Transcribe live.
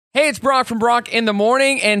Hey, it's Brock from Brock in the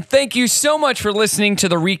Morning, and thank you so much for listening to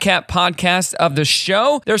the recap podcast of the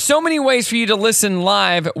show. There's so many ways for you to listen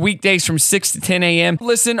live weekdays from 6 to 10 a.m.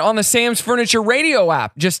 Listen on the Sam's Furniture Radio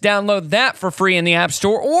app. Just download that for free in the App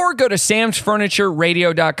Store or go to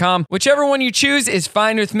samsfurnitureradio.com. Whichever one you choose is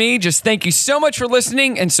fine with me. Just thank you so much for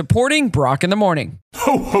listening and supporting Brock in the Morning.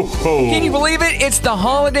 Ho, ho, ho. Can you believe it? It's the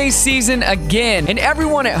holiday season again, and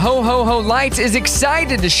everyone at Ho Ho Ho Lights is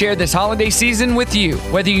excited to share this holiday season with you.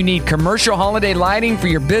 Whether you need commercial holiday lighting for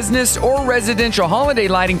your business or residential holiday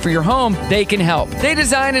lighting for your home, they can help. They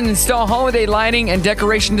design and install holiday lighting and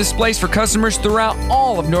decoration displays for customers throughout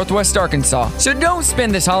all of Northwest Arkansas. So don't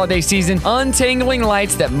spend this holiday season untangling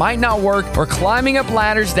lights that might not work or climbing up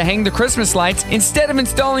ladders to hang the Christmas lights. Instead of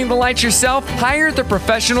installing the lights yourself, hire the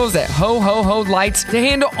professionals at Ho Ho Ho Lights to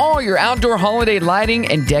handle all your outdoor holiday lighting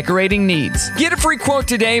and decorating needs. Get a free quote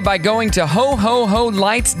today by going to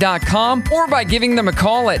hohoholights.com or by giving them a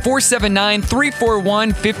call at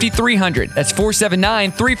 479-341-5300. That's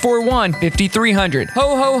 479-341-5300.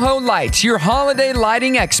 Ho Ho Ho Lights, your holiday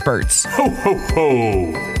lighting experts. Ho, ho,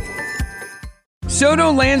 ho.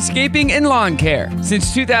 Soto Landscaping and Lawn Care.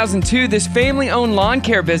 Since 2002, this family-owned lawn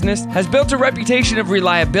care business has built a reputation of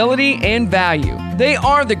reliability and value. They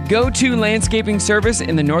are the go-to landscaping service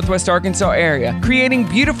in the Northwest Arkansas area, creating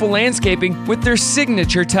beautiful landscaping with their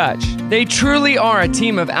signature touch. They truly are a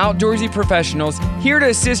team of outdoorsy professionals here to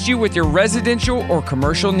assist you with your residential or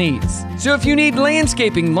commercial needs. So if you need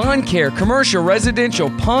landscaping, lawn care, commercial, residential,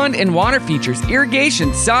 pond and water features, irrigation,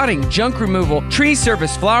 sodding, junk removal, tree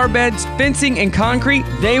service, flower beds, fencing, and concrete,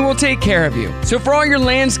 they will take care of you. So for all your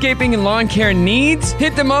landscaping and lawn care needs,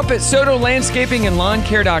 hit them up at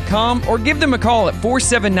SotoLandscapingandLawnCare.com or give them a call at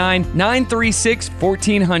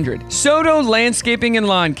 479-936-1400. Soto Landscaping and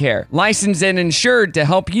Lawn Care, licensed and insured to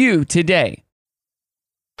help you today.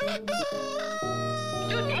 Good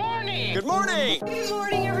morning. Good morning. Good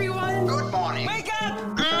morning, everyone. Good morning. Wake up.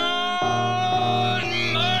 Good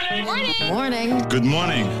morning. Morning. Good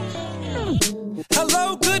morning.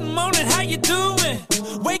 Hello, good morning, how you doing?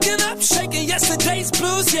 Waking up, shaking yesterday's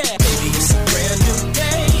blues, yeah. Baby, it's a brand new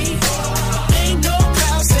day. Ain't no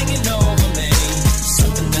clouds hanging over me.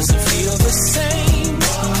 Something doesn't feel the same.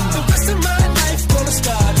 The rest of my life gonna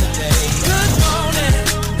start today. Good morning.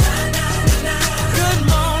 Good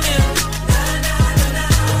morning.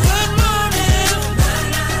 Good morning.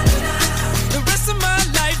 The rest of my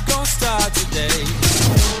life gonna start today.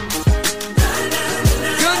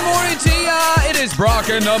 Good morning to ya. It is Brock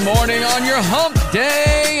in the Morning on your hump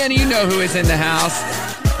day, and you know who is in the house.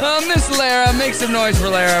 Miss Lara. Make some noise for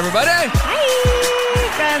Lara, everybody. Hi.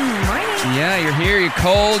 Good morning. Yeah, you're here. You're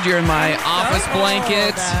cold. You're in my office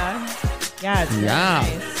blanket. Yeah, it's really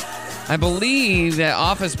nice. I believe that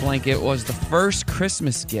office blanket was the first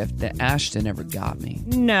Christmas gift that Ashton ever got me.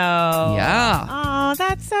 No. Yeah. Oh,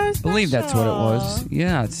 that's so special. I believe that's what it was.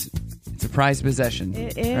 Yeah, it's a prized possession.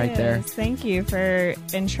 It is. Right there. Thank you for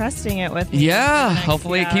entrusting it with me. Yeah, for the next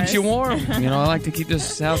hopefully it few keeps you hours. warm. I like to keep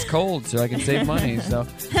this house cold so I can save money. So,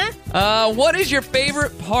 what is your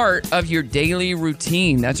favorite part of your daily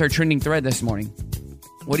routine? That's our trending thread this morning.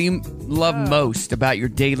 What do you love most about your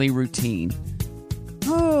daily routine?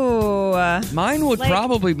 Ooh. Mine would Like-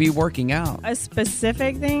 probably be working out. A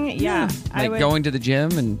specific thing? Yeah. I Like would going to the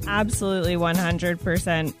gym and absolutely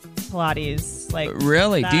 100% Pilates. Like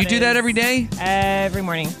really? Do you do that is every day? Every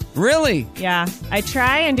morning. Really? Yeah. I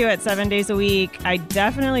try and do it 7 days a week. I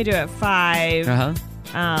definitely do it 5. Uh-huh.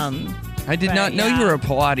 I did But, not know yeah. you were a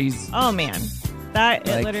Pilates. Oh man. That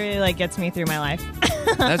Like- it literally gets me through my life.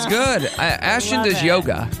 That's good. Ashton love does it.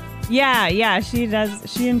 yoga. Yeah, she does.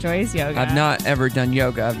 She enjoys yoga. I've not ever done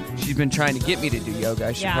yoga. She's been trying to get me to do yoga.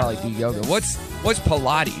 I should Yeah. probably do yoga. What's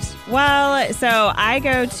Pilates? Well, so I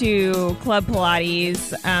go to Club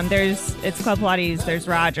Pilates. It's Club Pilates. There's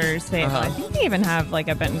Rogers. I think they even have like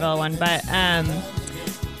a Bentonville one, but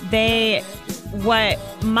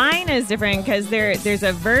mine is different because there's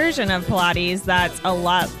a version of Pilates that's a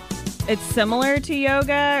lot. It's similar to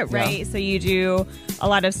yoga, right? Yeah. So you do a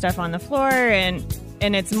lot of stuff on the floor and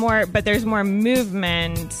it's more, but there's more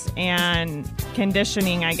movement and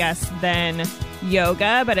conditioning, I guess, than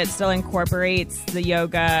yoga, but it still incorporates the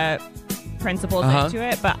yoga principles into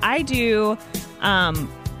it. But I do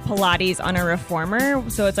Pilates on a reformer,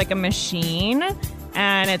 so it's like a machine,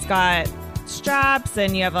 and it's got straps,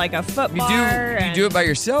 and you have like a foot bar. You do it by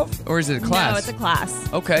yourself, or is it a class? No, it's a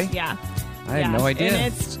class. Okay. Yeah. I had no idea.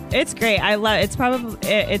 And it's great. I love it. It's probably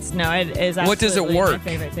it is absolutely What does it work? my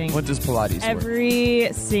favorite thing. What does Pilates work? Every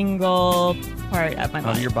single part of my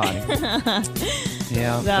body. Of your body. Yeah.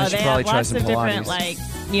 So I should they probably have try lots some of Pilates. different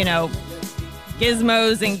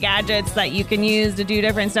gizmos and gadgets that you can use to do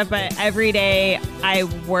different stuff. But every day I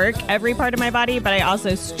work every part of my body, but I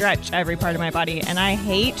also stretch every part of my body. And I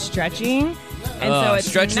hate stretching. And so it's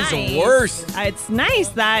stretching's nice. the worst. It's nice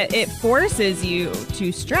that it forces you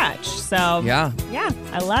to stretch. So Yeah.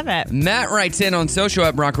 I love it. Matt writes in on social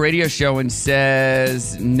at Brock Radio Show and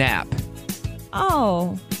says nap.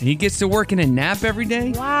 Oh, He gets to work in a nap every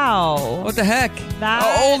day? wow. What the heck? That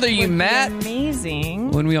How old are you, would be Matt?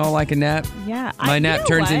 amazing. When we all like a nap? Yeah. My you nap know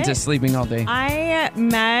turns what? into sleeping all day. I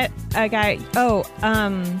met a guy.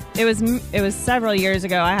 It was several years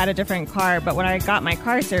ago. I had a different car, but when I got my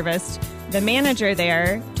car serviced, the manager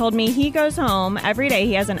there told me he goes home every day.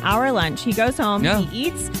 He has an hour lunch. He goes home, Yeah. he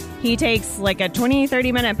eats, he takes like a 20,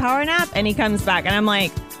 30-minute power nap, and he comes back. And I'm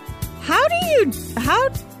like, how do you?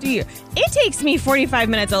 It takes me 45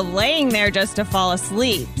 minutes of laying there just to fall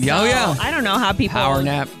asleep. Yeah, oh, yeah. I don't know how people Power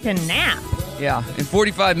nap. can nap. Yeah. In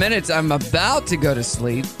 45 minutes, I'm about to go to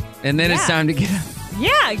sleep, and then it's Yeah. time to get up.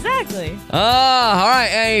 Yeah, exactly. All right.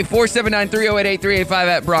 Hey, 479-308-8385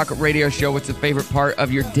 at Brock Radio Show. What's the favorite part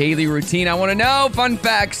of your daily routine? I want to know. Fun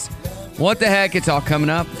facts. What the heck? It's all coming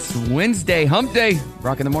up. It's Wednesday, hump day.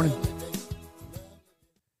 Brock in the morning.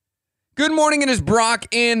 Good morning. It is Brock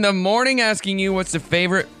in the morning asking you what's the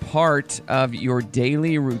favorite part of your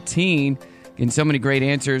daily routine. Getting so many great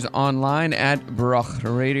answers online at Brock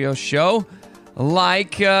Radio Show.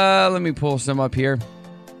 Like, let me pull some up here.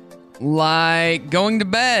 Like going to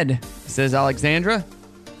bed, says Alexandra.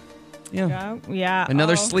 Yeah. Yeah.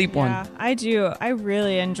 Another sleep one. Yeah, I do. I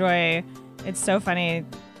really enjoy. It's so funny.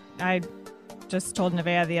 I just told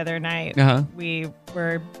Nevaeh the other night. Uh-huh.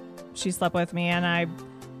 She slept with me, and I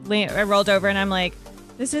rolled over, and I'm like,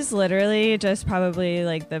 this is literally just probably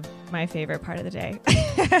like my favorite part of the day.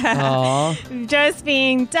 Aw. Just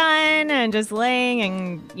being done and just laying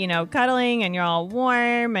and cuddling, and you're all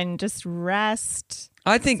warm and just rest.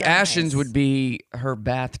 I think So Ashton's nice. would be her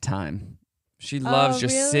bath time. She loves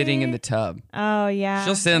just sitting in really? the tub. Oh yeah,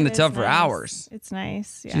 She'll sit in the it tub is for nice. hours. It's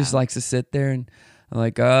nice. Yeah. She just likes to sit there and I'm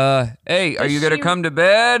like, hey, are Does you going to she- come to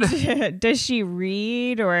bed? Does she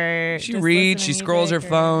read or She just reads, listen she to scrolls her music, or-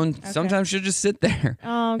 phone. Okay. Sometimes she'll just sit there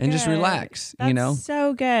Oh, and just good. relax, That's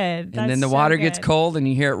so good. And then That's the so water gets good. cold and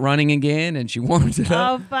you hear it running again and she warms it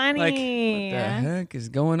up. Oh, funny. Like, what the heck is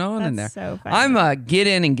going on in there? That's so funny. I'm a get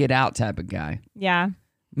in and get out type of guy. Yeah.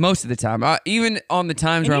 Most of the time. Even on the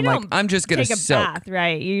times And where I'm you like, don't I'm just going to take a soak. bath,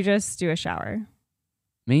 right? You just do a shower.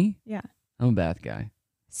 Me? Yeah. I'm a bath guy.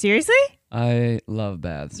 Seriously? I love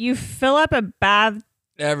baths. You fill up a bath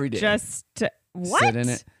Every day. just to what? Sit in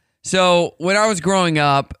it. So when I was growing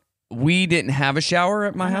up, we didn't have a shower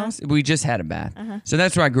at my house. We just had a bath. So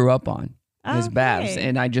that's what I grew up on, is baths. Okay.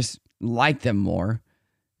 And I just like them more.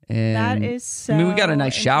 And That is so I mean, we got a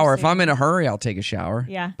nice shower. If interesting. I'm in a hurry, I'll take a shower.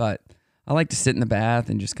 Yeah. But I like to sit in the bath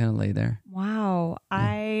and just kind of lay there. Wow.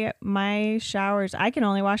 My showers, I can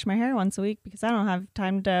only wash my hair once a week because I don't have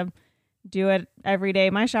time to do it every day.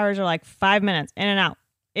 My showers are like 5 minutes in and out,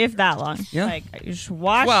 if that long. Yeah. Like you just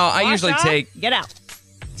wash. Well, I wash usually off, get out.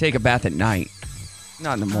 take a bath at night,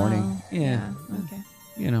 not in the morning. Oh, yeah. Okay.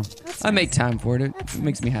 You know, I make time for it. It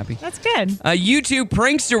makes me happy. That's good. A YouTube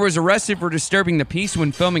prankster was arrested for disturbing the peace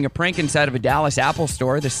when filming a prank inside of a Dallas Apple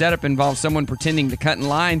store. The setup involves someone pretending to cut in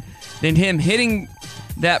line, then him hitting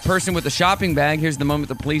that person with a shopping bag. Here's the moment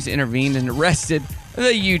the police intervened and arrested the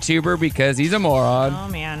YouTuber because he's a moron.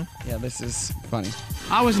 Oh man. Yeah, this is funny.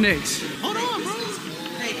 I was next. Hold on, bro.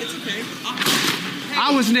 Hey, it's okay.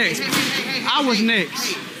 I was next. I was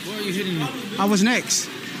next. Why are you hitting me? I was next.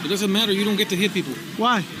 It doesn't matter. You don't get to hit people.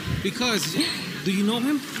 Why? Because, do you know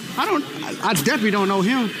him? I definitely don't know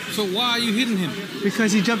him So why are you hitting him?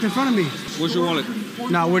 because he jumped in front of me. Where's your wallet?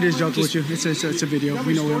 Nah, we're just joking with you. It's a video.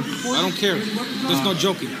 We know him. I don't care. There's no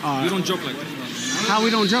joking. You don't joke like that. How we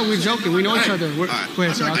don't joke? We're joking. We know each other. Go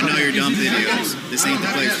ahead, sir. I know your dumb videos. This ain't the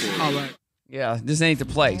place for it. All right. Yeah, this ain't the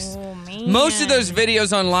place. Oh man. Most of those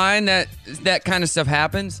videos online that kind of stuff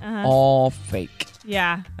happens, all fake.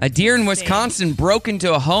 Yeah. A deer in Wisconsin broke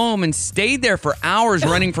into a home and stayed there for hours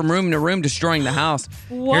running from room to room, destroying the house.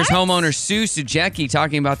 What? Here's homeowner Sue Sujecki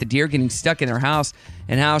talking about the deer getting stuck in their house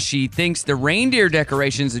and how she thinks the reindeer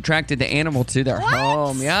decorations attracted the animal to their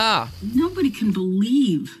home. Yeah. Nobody can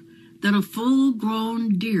believe that a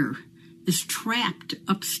full-grown deer is trapped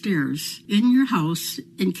upstairs in your house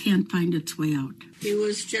and can't find its way out. He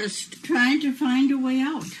was just trying to find a way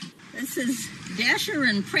out. This is Dasher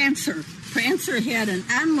and Prancer. Prancer had an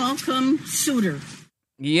unwelcome suitor.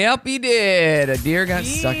 Yep, he did. A deer got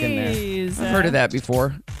stuck in there. Jeez. I've heard of that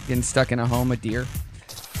before. Getting stuck in a home, a deer.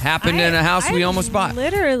 Happened in a house we almost bought.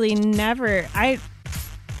 Literally never.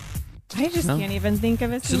 I just can't even think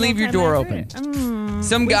of it. Should leave your door open.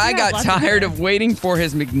 Some guy got tired of waiting for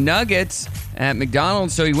his McNuggets at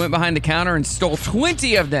McDonald's, so he went behind the counter and stole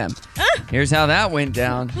 20 of them. Here's how that went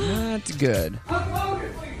down. Not good.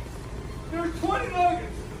 There's 20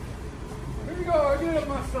 nuggets. Here you go. I get it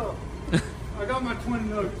myself. I got my 20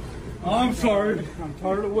 nuggets. Oh, I'm sorry. I'm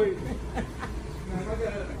tired of waiting. Man, I'll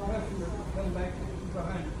have to come back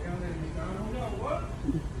behind the counter at McDonald's. You got what?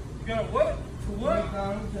 You got what? For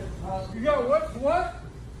what? You got what? For what?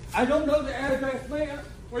 I don't know the address, man.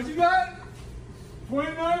 What you got?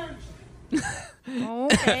 20 nuggets.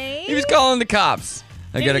 Okay. He was calling the cops.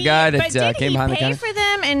 I got a guy that came behind the counter. Did he pay for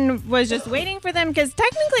them and was just waiting for them? Because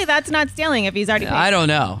technically that's not stealing if he's already paid. I don't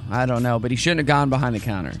know, but he shouldn't have gone behind the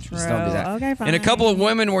counter. Just don't do that. Okay, fine. And a couple of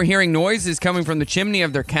women were hearing noises coming from the chimney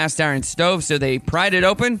of their cast iron stove, so they pried it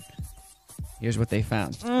open. Here's what they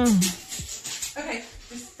found. Okay.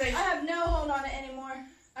 I have no hold on it anymore.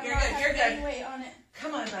 You're good. You're good. Any weight on it.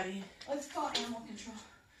 Come on, buddy. Let's call animal control.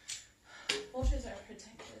 Vultures are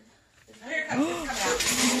protected. Here it comes. It's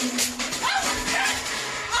coming out.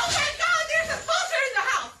 Oh my God! There's a vulture in the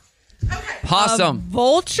house. Okay. Possum.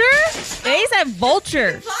 Vulture? They said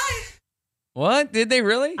vulture. Fly. What? Did they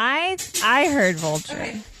really? I heard vulture.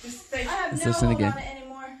 Okay. Just stay. I have Let's no listen hold again. on it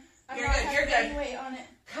anymore. You're good. You're good. Any weight on it.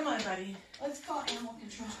 Come on, buddy. Let's call animal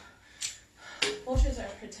control. Vultures are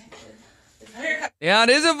protected. Here it comes. Yeah, it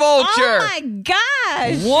is a vulture. Oh my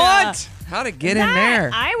gosh. What? How'd it get in there?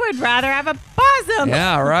 I would rather have a possum.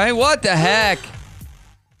 Yeah, right? What the heck?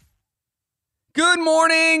 Good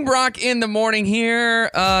morning. Brock in the morning here.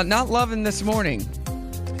 Not loving this morning.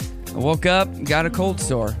 I woke up, got a cold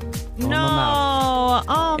sore on my mouth.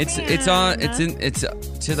 Oh, It's man.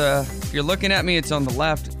 to the, if you're looking at me, it's on the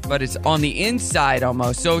left, but it's on the inside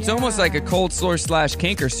almost. So it's almost like a cold sore /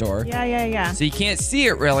 canker sore. Yeah. So you can't see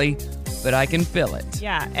it really, but I can feel it.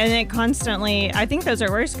 Yeah, and it constantly, I think those are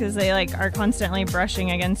worse because they are constantly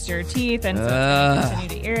brushing against your teeth and so it's gonna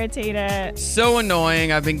continue to irritate it. So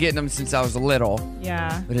annoying. I've been getting them since I was little.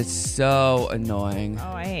 Yeah. But it's so annoing.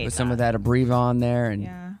 Oh, I hate Put some of that Abreva on there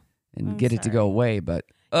and get it to go away. But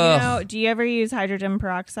do you ever use hydrogen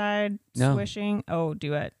peroxide No. swishing? Oh,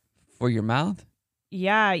 do it. For your mouth?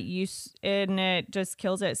 Yeah, and it just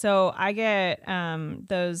kills it. So I get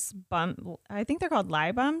those I think they're called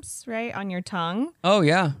lye bumps, right, on your tongue. Oh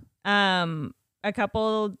yeah. A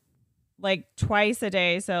couple, twice a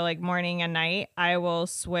day, so morning and night, I will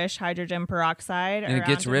swish hydrogen peroxide And it around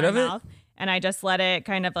gets in rid my of it? mouth, and I just let it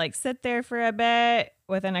kind of sit there for a bit.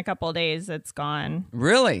 Within a couple of days, it's gone.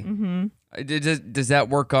 Really? Mm-hmm. Does that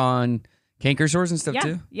work on canker sores and stuff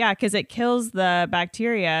too? Yeah, because it kills the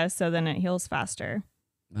bacteria, so then it heals faster.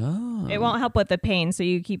 Oh. It won't help with the pain, so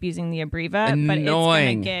you keep using the Abreva, but it's Annoying.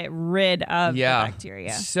 going to get rid of the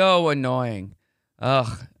bacteria. So annoying.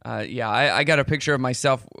 Ugh. I got a picture of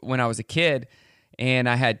myself when I was a kid, and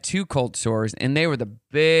I had 2 cold sores, and they were the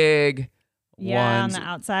big ones. On the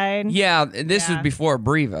outside. Yeah, this was before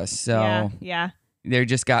Abreva, so Yeah. they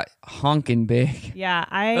just got honking big. Yeah,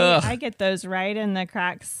 Ugh. I get those right in the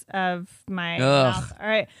cracks of my Ugh. mouth. All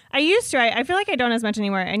right. I used to. I feel like I don't as much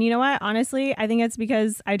anymore. And you know what? Honestly, I think it's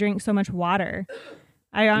because I drink so much water.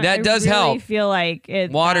 That does really help. Feel like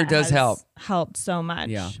Water that does has help. Helped so much.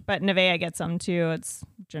 Yeah. But Nevaeh gets some too. It's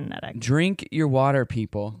genetic. Drink your water,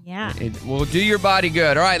 people. Yeah. It will do your body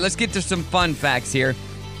good. All right, let's get to some fun facts here.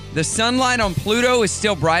 The sunlight on Pluto is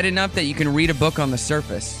still bright enough that you can read a book on the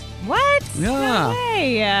surface. What? Yeah. No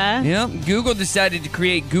way. Yep. Google decided to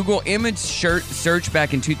create Google image search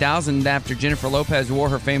back in 2000 after Jennifer Lopez wore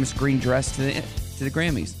her famous green dress to the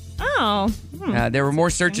Grammys. Oh. There were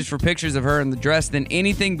more searches for pictures of her in the dress than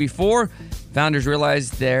anything before. Founders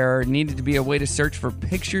realized there needed to be a way to search for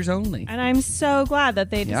pictures only. And I'm so glad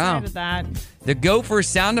that they decided that. The Gopher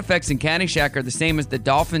sound effects in Caddyshack are the same as the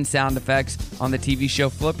dolphin sound effects on the TV show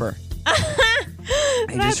Flipper.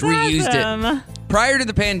 They just reused it. Prior to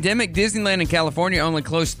the pandemic, Disneyland in California only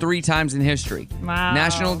closed 3 times in history. Wow.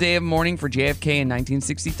 National Day of Mourning for JFK in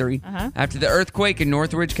 1963, after the earthquake in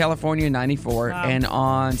Northridge, California in 94, and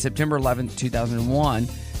on September 11th, 2001.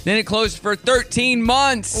 Then it closed for 13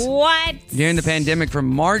 months. What? During the pandemic from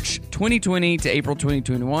March 2020 to April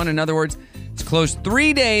 2021. In other words, it's closed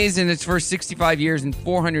 3 days in its first 65 years and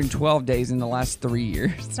 412 days in the last 3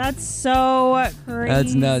 years. That's so crazy.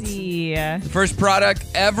 That's nuts. The first product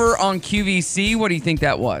ever on QVC, what do you think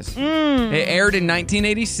that was? It aired in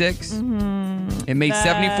 1986. It made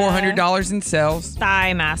 $7,400 in sales.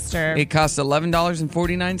 Thigh Master. It cost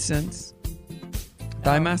 $11.49.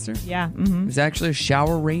 Thigh Master? Yeah. It was actually a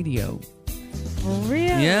shower radio. Really?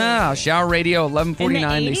 Yeah, shower radio,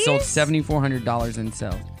 $11.49. They sold In the 80s? $7,400 in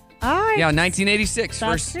sales. Yeah, 1986,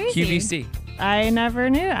 That's first crazy. QVC. I never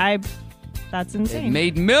knew. That's They've insane.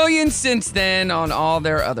 made millions since then on all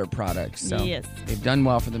their other products. So Yes. they've done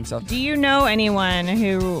well for themselves. Do you know anyone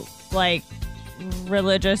who like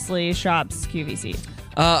religiously shops QVC?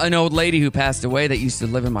 An old lady who passed away that used to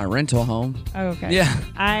live in my rental home. Oh, okay. Yeah.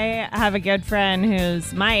 I have a good friend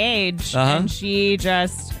who's my age, Uh-huh. and she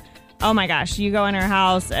just, oh my gosh, you go in her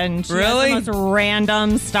house and she Really? has the most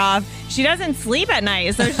random stuff. She doesn't sleep at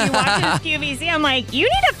night, so she watches QVC. I'm like, you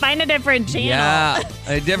need to find a different channel. Yeah,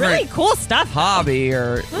 a different Really cool stuff. hobby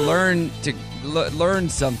or learn to learn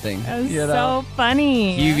something. That was you know? so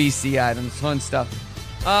funny. QVC items, fun stuff.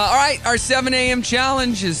 All right, our 7 a.m.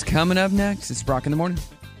 challenge is coming up next. It's Brock in the Morning.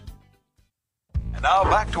 And now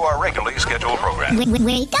back to our regularly scheduled program.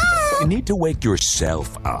 Wake up! You need to wake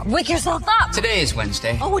yourself up. Wake yourself up! Today is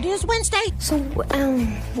Wednesday. Oh, it is Wednesday? So,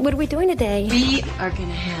 what are we doing today? We are going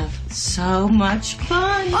to have so much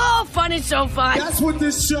fun. Oh, fun is so fun! That's what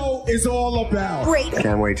this show is all about. Great.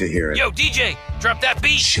 Can't wait to hear it. Yo, DJ, drop that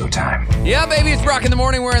beat. Showtime. Yeah, baby, it's Brock in the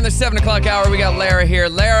Morning. We're in the 7 o'clock hour. We got Lara here.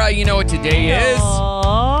 Lara, you know what today is?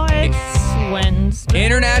 Oh, it's Wednesday.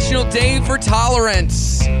 International Day for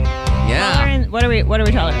Tolerance. Yeah. What are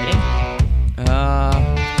we tolerating?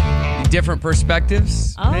 Different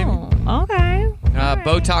perspectives. Oh, maybe. okay.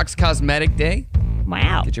 Botox Cosmetic Day.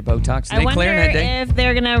 Wow. Get your Botox. I wonder Clarinet Day. if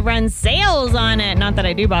they're gonna run sales on it. Not that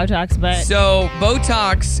I do Botox, but So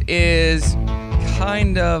Botox is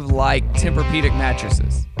kind of like Tempur-Pedic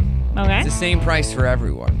mattresses. okay. It's the same price for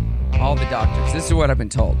everyone. All the doctors. This is what I've been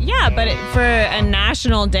told. Yeah, but for a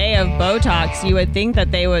national day of Botox, you would think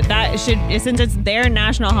that they would. That should, since it's their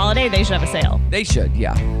national holiday, they should have a sale. They should,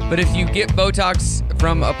 yeah. But if you get Botox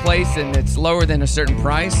from a place and it's lower than a certain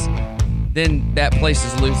price, then that place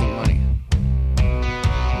is losing money.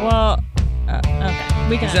 Well, okay.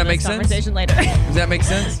 We can Does have that make this sense? conversation later. Does that make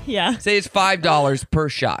sense? Yeah. Say it's $5 per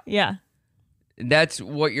shot. Yeah. That's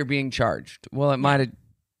what you're being charged. Well, it might have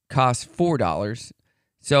cost $4.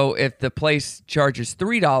 So if the place charges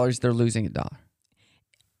 $3, they're losing $1.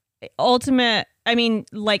 I mean,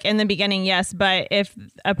 like in the beginning, yes, but if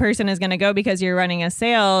a person is going to go because you're running a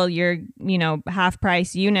sale, you're, half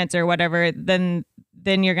price units or whatever, then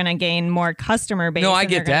you're going to gain more customer base. No, I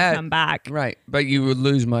and they're get gonna that. Come back Right. But you would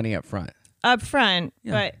lose money up front. up front,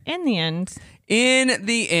 but in the end,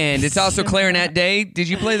 it's also Clarinet Day. Did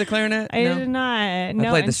you play the clarinet? I did not. No I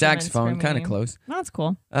played the instruments saxophone, for kind of me. close. That's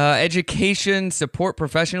cool. Education Support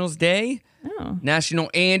Professionals Day. Oh. National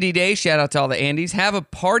Andy Day. Shout out to all the Andys. Have a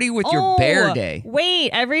party with your bear day. Wait,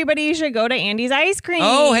 everybody should go to Andy's Ice Cream.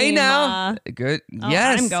 Oh, hey now. Good.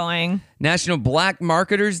 Yes. I'm going. National Black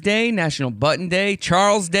Marketers Day. National Button Day.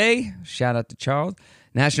 Charles Day. Shout out to Charles.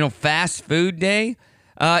 National Fast Food Day.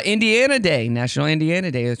 Indiana Day. National Indiana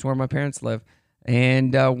Day. That's where my parents live.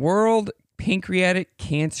 And World Pancreatic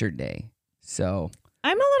Cancer Day. So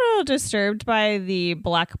I'm a little disturbed by the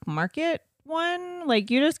black market one.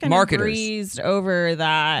 Like, you just kind of breezed over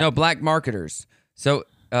that. No, black marketers. So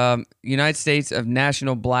United States of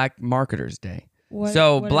National Black Marketers Day. What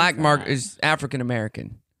black is market that? is African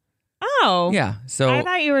American. Oh. Yeah. So I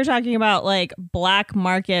thought you were talking about like black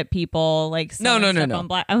market people, like No. on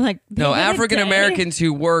black. I'm like, no, African Americans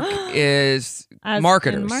who work is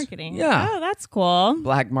marketers. In marketing. Yeah. Oh, that's cool.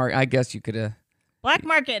 Black market. I guess you could Black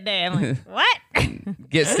Market Day. I'm like, what?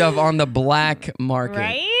 get stuff on the black market.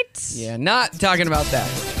 Right? Yeah, not talking about that.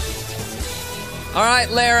 All right,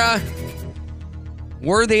 Lara.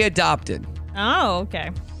 Were they adopted? Oh,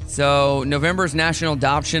 okay. So November's National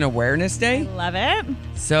Adoption Awareness Day. Love it.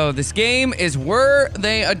 So this game is Were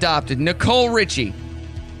They Adopted? Nicole Richie.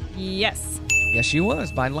 Yes. Yes, she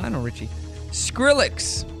was, by Lionel Richie.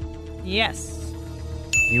 Skrillex. Yes.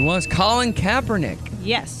 He was. Colin Kaepernick.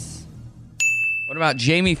 Yes. What about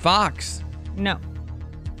Jamie Foxx? No.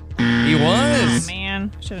 He was. Oh,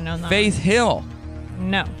 man. Should have known that. Faith Hill.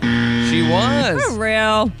 No. She was. For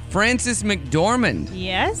real. Frances McDormand.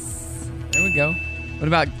 Yes. There we go. What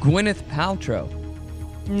about Gwyneth Paltrow?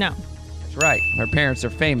 No. That's right. Her parents are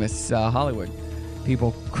famous Hollywood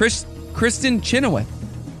people. Kristen Chenoweth.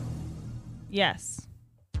 Yes.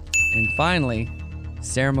 And finally,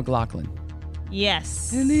 Sarah McLachlan.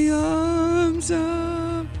 Yes. In the arms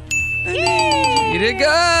of... Yay! You did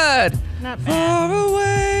good. Not bad. Far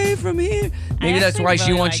away from here. Maybe that's actually why she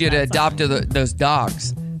really wants like you to that adopt those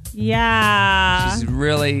dogs. Yeah. She's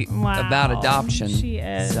really Wow. about adoption. She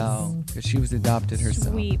is. So, because she was adopted herself.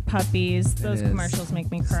 Sweet puppies. Those is. commercials make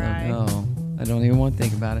me cry. No, I don't even want to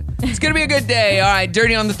think about it. It's going to be a good day. All right,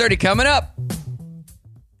 Dirty on the 30 coming up.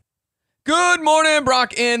 Good morning,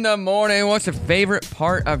 Brock in the morning. What's the favorite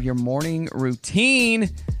part of your morning routine?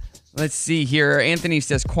 Let's see here. Anthony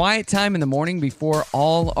says, quiet time in the morning before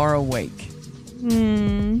all are awake.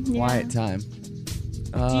 Yeah. Quiet time.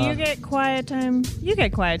 Do you get quiet time? You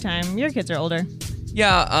get quiet time. Your kids are older.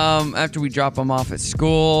 Yeah, after we drop them off at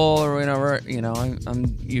school or whatever,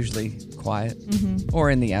 I'm usually quiet. Or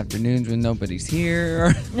in the afternoons when nobody's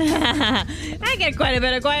here. I get quite a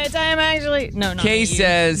bit of quiet time, actually. No, not Kay you.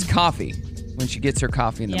 says coffee when she gets her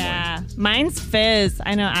coffee in the morning. Yeah, mine's Fizz.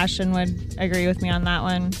 I know Ashton would agree with me on that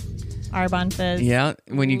one. Arbonne Fizz. Yeah,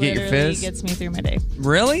 when you get your Literally Fizz? gets me through my day.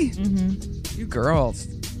 Really? You girls.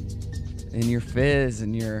 And your Fizz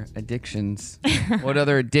and your addictions. What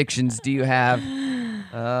other addictions do you have?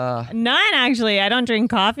 None, actually. I don't drink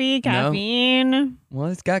coffee, caffeine. Well,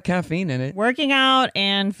 it's got caffeine in it. Working out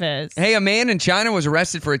and Fizz. Hey, a man in China was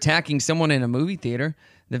arrested for attacking someone in a movie theater.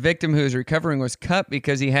 The victim, who is recovering, was cut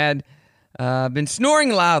because he had been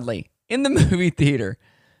snoring loudly in the movie theater.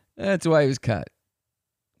 That's why he was cut.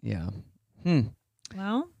 Yeah.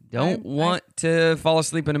 Well, Don't want to fall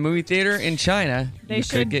asleep in a movie theater in China. They You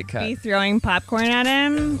should could get cut. be throwing popcorn at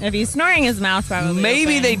him. If he's snoring, his mouth's probably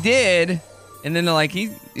Maybe open. they did. And then they're like, he's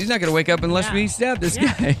not going to wake up unless we stab this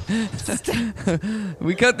guy.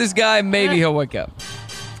 We cut this guy, maybe he'll wake up.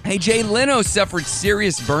 Hey, Jay Leno suffered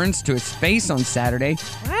serious burns to his face on Saturday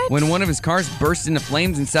when one of his cars burst into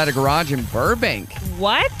flames inside a garage in Burbank.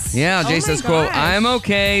 What? Yeah, Jay Oh says, my quote, gosh. I'm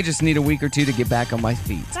okay, just need a week or two to get back on my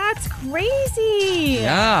feet. That's crazy.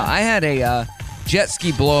 Yeah, I had a jet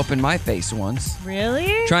ski blow up in my face once.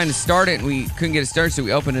 Really? Trying to start it, and we couldn't get it started, so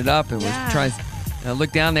we opened it up and was trying to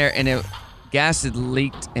look down there, and gas had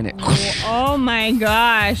leaked, and it Oh my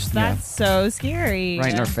gosh, that's so scary.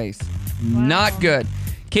 right in our face. Not good.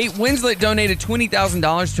 Kate Winslet donated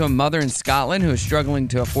 $20,000 to a mother in Scotland who is struggling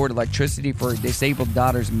to afford electricity for her disabled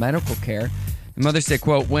daughter's medical care. The mother said,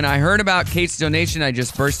 quote, when I heard about Kate's donation, I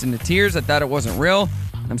just burst into tears. I thought it wasn't real.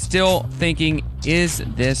 I'm still thinking, is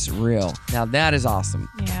this real? Now that is awesome.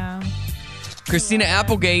 Yeah. Christina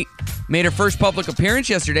Applegate made her first public appearance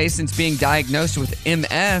yesterday since being diagnosed with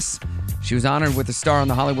MS. She was honored with a star on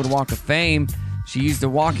the Hollywood Walk of Fame. She used a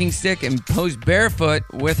walking stick and posed barefoot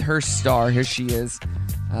with her star. Here she is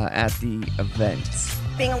at the event.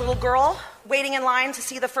 Being a little girl, waiting in line to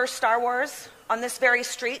see the first Star Wars on this very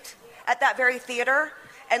street, at that very theater,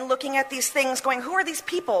 and looking at these things going, who are these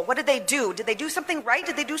people? What did they do? Did they do something right?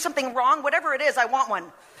 Did they do something wrong? Whatever it is, I want one.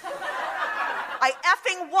 I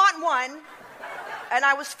effing want one. And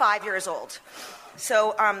I was 5 years old.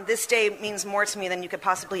 So this day means more to me than you could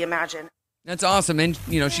possibly imagine. That's awesome. And,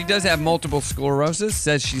 she does have multiple sclerosis.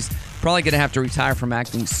 Says she's probably going to have to retire from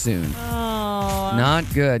acting soon. Oh. Not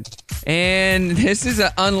good. And this is an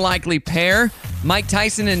unlikely pair. Mike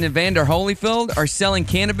Tyson and Evander Holyfield are selling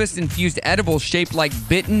cannabis-infused edibles shaped like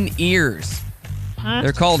bitten ears. Huh?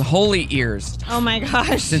 They're called holy ears. Oh my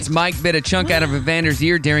gosh. Since Mike bit a chunk out of Evander's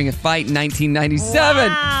ear during a fight in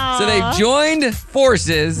 1997. Wow. So they've joined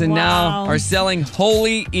forces and now Wow. are selling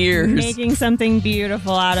holy ears. Making something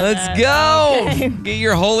beautiful out of Let's it. go. Okay. Get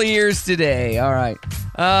your holy ears today. All right.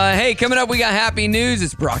 Hey, coming up, we got happy news.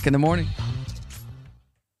 It's Brock in the morning.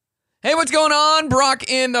 Hey, what's going on? Brock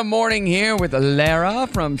in the morning here with Lara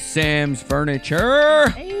from Sam's Furniture.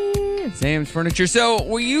 Hey. Sam's Furniture.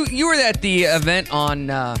 So, you were at the event on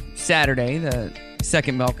Saturday, the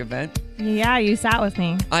Second Milk event. Yeah, you sat with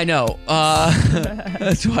me. I know.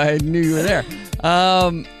 That's why I knew you were there.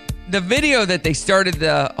 The video that they started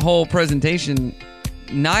the whole presentation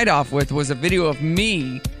night off with was a video of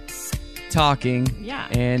me talking. Yeah.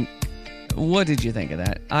 And what did you think of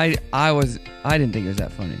that? I didn't think it was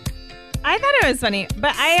that funny. I thought it was funny,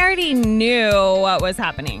 but I already knew what was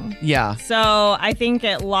happening. Yeah. So I think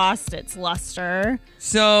it lost its luster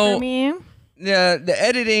So for me. the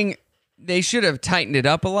editing, they should have tightened it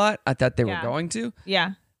up a lot. I thought they were going to.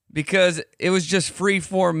 Yeah. Because it was just free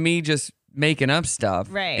for me just making up stuff.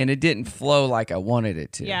 Right. And it didn't flow like I wanted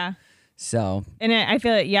it to. Yeah. So. And I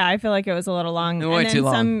feel like it was a little long. It went and then too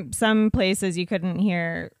long. Some places you couldn't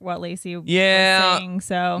hear what Lacey was Yeah. saying.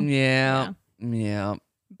 So Yeah.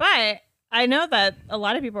 But I know that a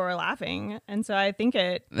lot of people were laughing, and so I think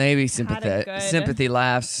it Maybe had a good- sympathy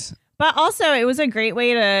laughs. But also, it was a great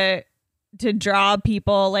way to draw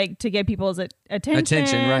people, like to get people's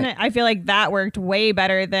attention. Right. I feel like that worked way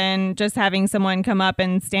better than just having someone come up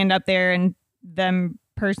and stand up there and them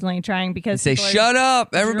personally trying because Say, people are shut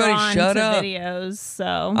up. Everybody drawn shut to up. Videos.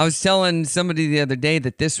 So I was telling somebody the other day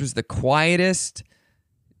that this was the quietest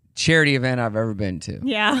charity event I've ever been to.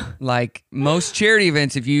 yeah, Like most charity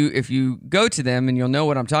events, if you go to them, and you'll know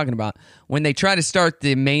what I'm talking about, when they try to start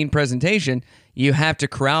the main presentation, you have to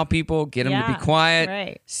corral people, get them to Yeah, be quiet,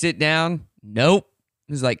 right. sit down. Nope.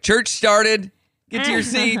 It was like church started, get to your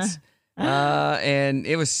seats. And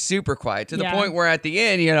it was super quiet to the point where at the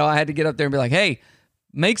end, I had to get up there and be like, hey,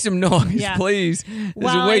 make some noise, please.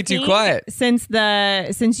 This is way too quiet. Since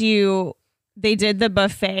they did the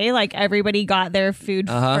buffet, like everybody got their food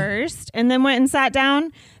first and then went and sat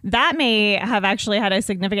down. That may have actually had a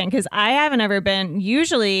significant, because I haven't ever been.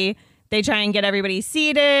 Usually they try and get everybody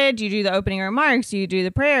seated. You do the opening remarks, you do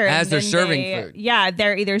the prayer. As they're serving food. Yeah,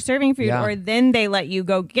 they're either serving food or then they let you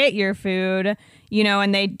go get your food,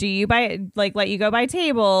 and they do you let you go by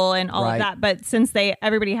table and all of that. But since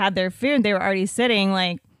everybody had their food, they were already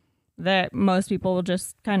sitting, that most people will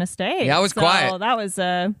just kind of stay. Yeah, it was quiet. That was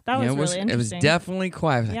really interesting. It was definitely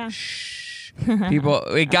quiet. Yeah. Shh.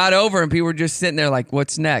 It got over and people were just sitting there like,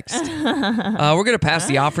 what's next? We're going to pass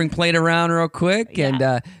the offering plate around real quick. Yeah. And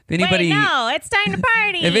if anybody... Wait, no, it's time to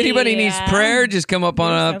party. If anybody needs prayer, just come up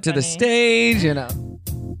to the stage,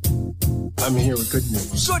 I'm here with good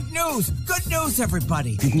news. Good news! Good news,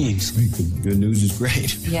 everybody! Good news. Good news is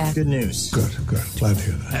great. Yeah. Good news. Good. Glad to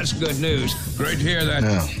hear that. That's good news. Great to hear that.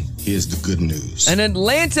 Now, here's the good news. An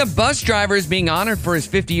Atlanta bus driver is being honored for his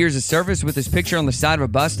 50 years of service with his picture on the side of a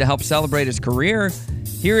bus to help celebrate his career.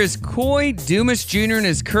 Here is Coy Dumas Jr. and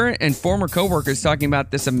his current and former co-workers talking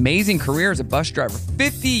about this amazing career as a bus driver.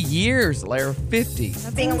 50 years, Lara, 50.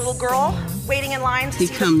 Being a little girl, waiting in line to He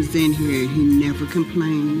see comes in here, he never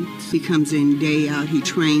complains. He comes in day out, he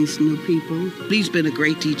trains new people. He's been a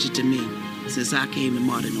great teacher to me since I came to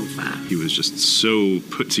Martin 05. He was just so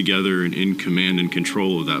put together and in command and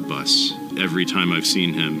control of that bus. Every time I've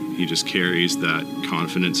seen him, he just carries that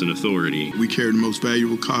confidence and authority. We carry the most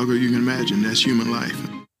valuable cargo you can imagine. That's human life.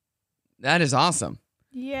 That is awesome.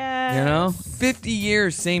 Yeah. 50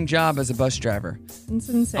 years, same job as a bus driver. It's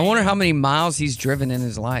insane. I wonder how many miles he's driven in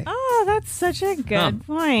his life. Oh, that's such a good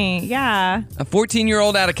point. Yeah. A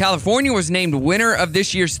 14-year-old out of California was named winner of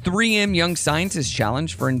this year's 3M Young Scientist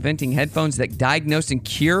Challenge for inventing headphones that diagnose and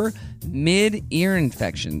cure mid-ear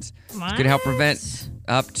infections. This could help prevent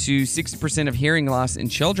up to 60% of hearing loss in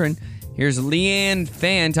children. Here's Leanne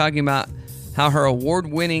Fan talking about how her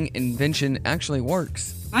award-winning invention actually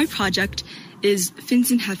works. My project is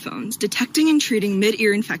Finson headphones, detecting and treating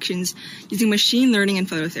mid-ear infections using machine learning and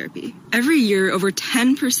phototherapy. Every year, over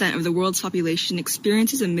 10% of the world's population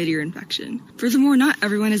experiences a mid-ear infection. Furthermore, not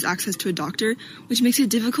everyone has access to a doctor, which makes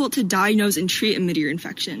it difficult to diagnose and treat a mid-ear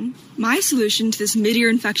infection. My solution to this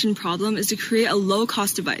mid-ear infection problem is to create a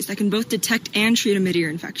low-cost device that can both detect and treat a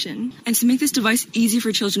mid-ear infection. And to make this device easy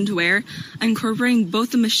for children to wear, I'm incorporating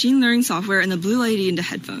both the machine learning software and the Blue LED into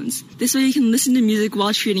headphones. This way you can listen to music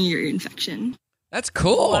while treating your ear infection. That's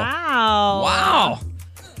cool. Wow.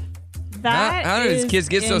 How do these kids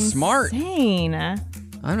get so smart? Insane.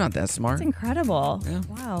 I'm not that smart. That's incredible. Yeah.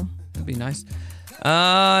 Wow. That'd be nice.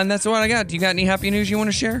 And that's what I got. Do you got any happy news you want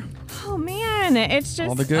to share? Oh, man. It's just...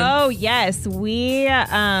 All the good? Oh, yes. We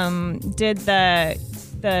did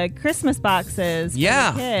the Christmas boxes for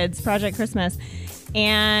the kids, Project Christmas.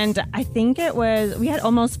 And I think we had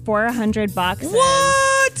almost 400 boxes.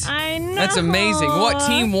 What? I know. That's amazing. What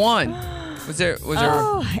team won? Was there?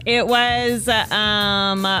 It was,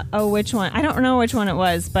 which one? I don't know which one it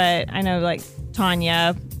was, but I know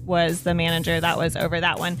Tanya was the manager that was over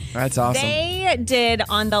that one. That's awesome. They did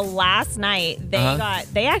on the last night.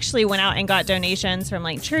 They actually went out and got donations from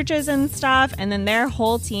churches and stuff, and then their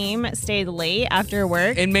whole team stayed late after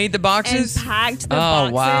work and made the boxes and packed the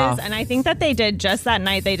boxes. Wow. And I think that they did just that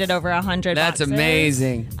night. They did over 100. That's boxes.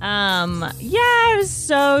 amazing. Yeah, it was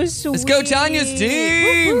so sweet. Let's go, Tanya's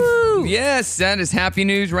team. Woo-hoo. Yes, that is happy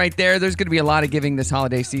news right there. There's going to be a lot of giving this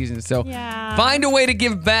holiday season, so find a way to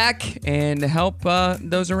give back and help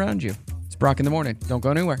those around you. It's Brock in the Morning. Don't go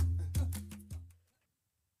anywhere.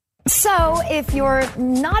 So, if you're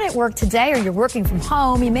not at work today or you're working from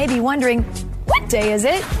home, you may be wondering, what day is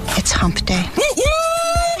it? It's hump day.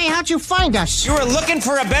 Hey, how'd you find us? You were looking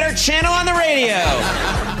for a better channel on the radio.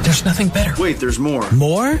 There's nothing better. Wait, there's more.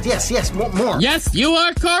 More? Yes, more. Yes, you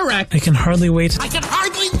are correct. I can hardly wait. I can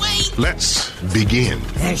hardly wait. Let's begin.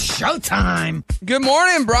 It's showtime. Good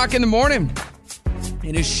morning, Brock in the Morning.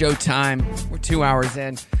 It is showtime. We're 2 hours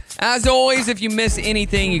in. As always, if you miss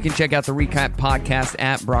anything, you can check out the Recap Podcast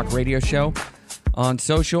at Brock Radio Show on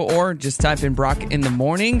social, or just type in Brock in the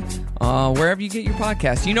Morning wherever you get your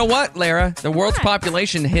podcast. You know what, Lara? The world's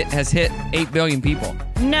population has hit 8 billion people.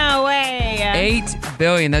 No way. 8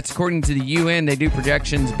 billion. That's according to the UN. They do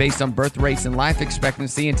projections based on birth rates and life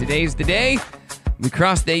expectancy, and today's the day we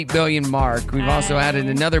crossed the 8 billion mark. We've also added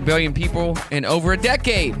another billion people in over a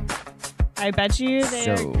decade. I bet you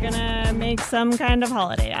they're going to make some kind of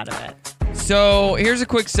holiday out of it. So here's a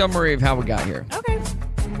quick summary of how we got here. Okay.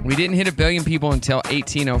 We didn't hit 1 billion people until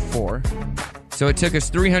 1804. So it took us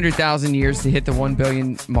 300,000 years to hit the 1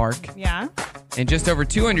 billion mark. Yeah. And just over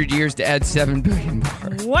 200 years to add 7 billion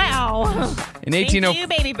more. Wow. Thank you,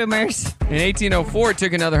 baby boomers. In 1804, it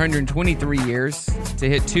took another 123 years to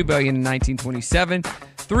hit 2 billion in 1927,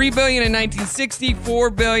 3 billion in 1960, 4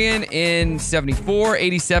 billion in 74,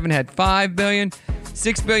 87 had 5 billion,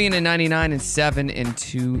 6 billion in 99, and 7 in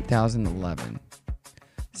 2011.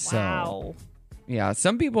 Wow. Yeah,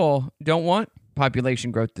 some people don't want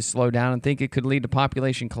population growth to slow down and think it could lead to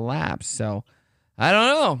population collapse. So, I don't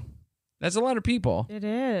know. That's a lot of people. It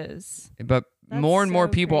is. But That's more and more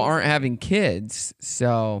so people crazy. aren't having kids,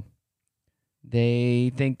 so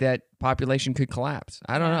they think that population could collapse.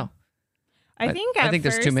 I don't know. I think at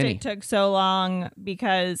there's first too many. it took so long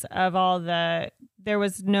because of all there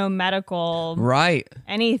was no medical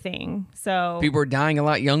anything. So People are dying a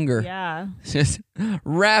lot younger. Yeah. Just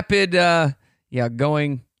rapid,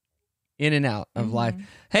 going in and out of life.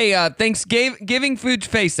 Hey, Thanksgiving food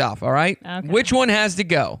face-off, all right? Okay. Which one has to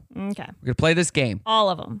go? Okay. We're going to play this game.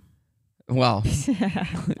 All of them. Well,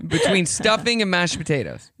 between stuffing and mashed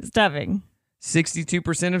potatoes. Stuffing.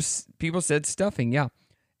 62% of people said stuffing, yeah.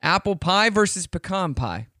 Apple pie versus pecan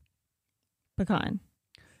pie. Pecan.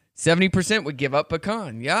 70% would give up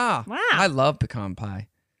pecan, yeah. Wow. I love pecan pie.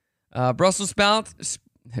 Brussels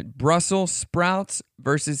sprouts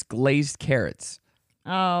versus glazed carrots.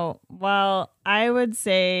 Oh, well, I would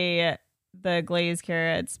say the glazed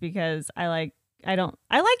carrots because I like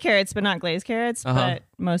carrots, but not glazed carrots, but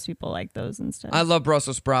most people like those instead. I love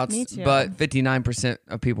Brussels sprouts, Me too. but 59%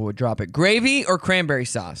 of people would drop it. Gravy or cranberry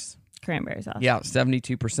sauce? Cranberry sauce. Yeah,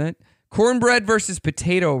 72%. Cornbread versus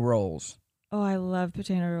potato rolls. Oh, I love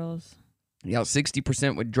potato rolls. Yeah,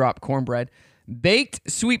 60% would drop cornbread. Baked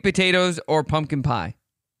sweet potatoes or pumpkin pie?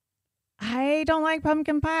 I don't like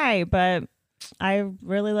pumpkin pie, but I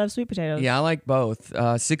really love sweet potatoes. Yeah, I like both.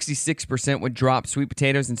 66% would drop sweet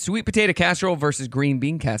potatoes. And sweet potato casserole versus green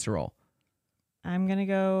bean casserole? I'm going to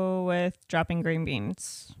go with dropping green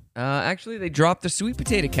beans. Actually, they dropped the sweet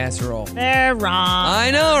potato casserole. They're wrong.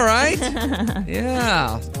 I know, right?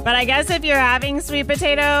 Yeah. But I guess if you're having sweet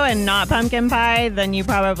potato and not pumpkin pie, then you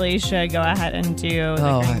probably should go ahead and do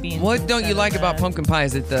the green beans. What don't you like about pumpkin pie?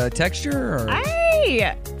 Is it the texture? Or?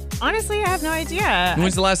 I honestly have no idea.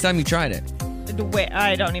 When's the last time you tried it? Wait,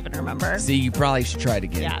 I don't even remember. See, you probably should try it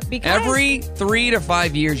again. Yeah, because every 3 to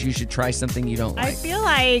 5 years, you should try something you don't like. I feel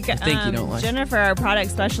like you don't like. Jennifer, our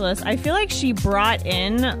product specialist, I feel like she brought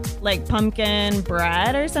in like pumpkin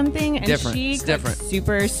bread or something, and she cooked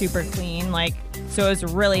super, super clean. Like, so it was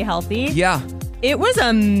really healthy. Yeah. It was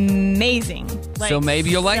amazing. Like, so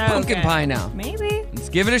maybe you'll like pumpkin pie now. Maybe. Let's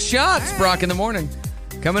give it a shot. It's Brock in the morning.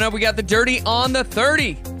 Coming up, we got the Dirty on the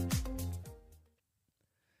 30.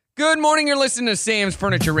 Good morning. You're listening to Sam's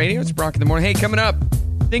Furniture Radio. It's Brock in the morning. Hey, coming up,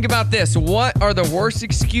 think about this. What are the worst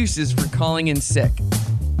excuses for calling in sick?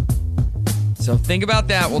 So think about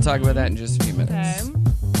that. We'll talk about that in just a few minutes. Okay.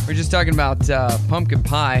 We're just talking about pumpkin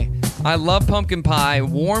pie. I love pumpkin pie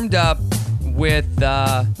warmed up with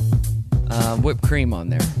whipped cream on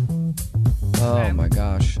there. Oh, my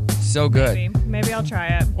gosh. So good. Maybe I'll try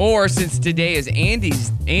it. Or since today is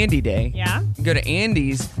Andy Day. Yeah. Go to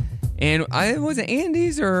Andy's. And was it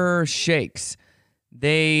Andy's or Shakes?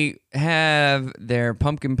 They have their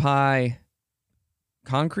pumpkin pie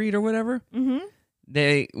concrete or whatever.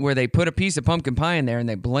 Mm-hmm. Where they put a piece of pumpkin pie in there and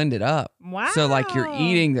they blend it up. Wow. So like you're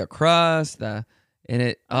eating the crust, oh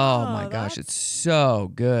my gosh, it's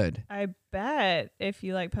so good. I bet if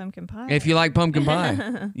you like pumpkin pie. If you like pumpkin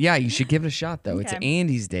pie. Yeah, you should give it a shot though. Okay. It's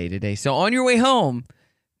Andy's Day today. So on your way home,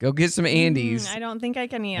 go get some Andy's. I don't think I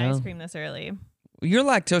can eat ice cream this early. You're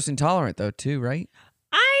lactose intolerant though too, right?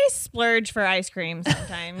 I splurge for ice cream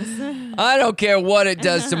sometimes. I don't care what it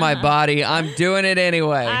does to my body. I'm doing it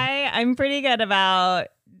anyway. I'm pretty good about,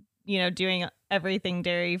 doing everything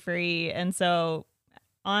dairy free. And so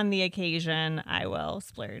on the occasion, I will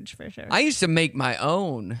splurge for sure. I used to make my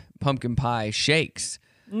own pumpkin pie shakes.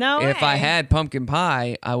 No way. If I had pumpkin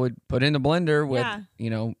pie, I would put in the blender with,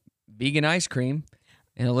 vegan ice cream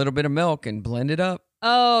and a little bit of milk and blend it up.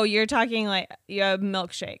 Oh, you're talking like a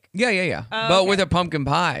milkshake. Yeah. Oh, but with a pumpkin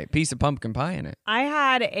pie, piece of pumpkin pie in it. I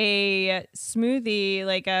had a smoothie,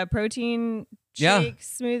 like a protein shake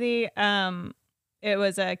smoothie. It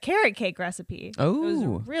was a carrot cake recipe. Oh. It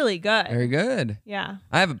was really good. Very good. Yeah.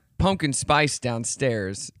 I have a pumpkin spice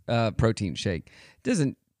downstairs protein shake. It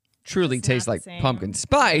doesn't truly taste like pumpkin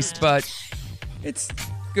spice, but it's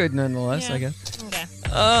good nonetheless, I guess. Okay.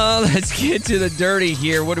 Let's get to the dirty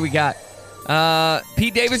here. What do we got?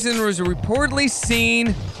 Pete Davidson was reportedly seen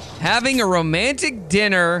having a romantic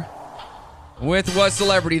dinner with what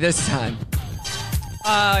celebrity this time?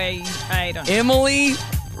 I don't know. Emily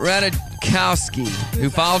Ratajkowski, who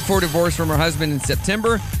filed for divorce from her husband in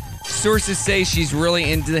September. Sources say she's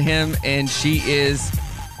really into him, and she is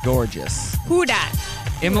gorgeous. Who dat?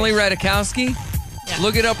 Emily Ratajkowski? Yeah.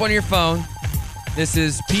 Look it up on your phone. This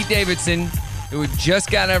is Pete Davidson, who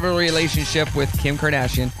just got out of a relationship with Kim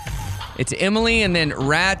Kardashian. It's Emily and then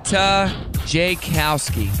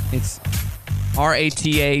Ratajkowski. It's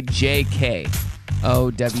Ratajkowski.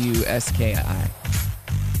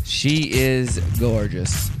 She is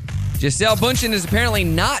gorgeous. Gisele Bundchen is apparently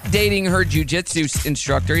not dating her jiu-jitsu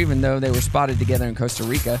instructor, even though they were spotted together in Costa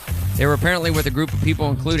Rica. They were apparently with a group of people,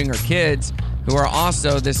 including her kids, who are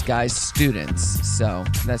also this guy's students. So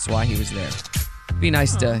that's why he was there. Be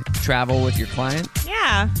nice to travel with your client.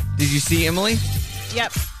 Yeah. Did you see Emily?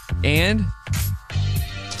 Yep. And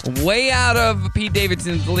way out of Pete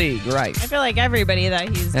Davidson's league, right? I feel like everybody that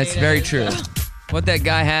he's That's dated very is, true. What that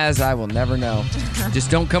guy has, I will never know. Just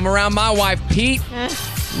don't come around my wife, Pete.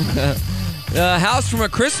 The house from A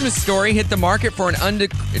Christmas Story hit the market for an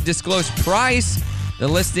undisclosed price. The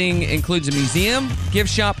listing includes a museum, gift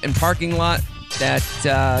shop, and parking lot that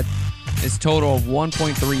is total of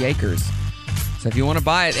 1.3 acres. So if you want to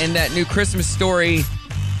buy it, and that new Christmas Story,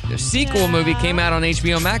 the sequel movie came out on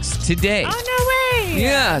HBO Max today. Oh, no way.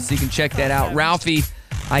 Yeah, so you can check that out. Ralphie,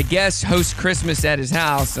 I guess, hosts Christmas at his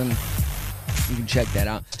house, and you can check that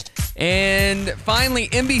out. And finally,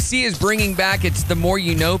 NBC is bringing back its The More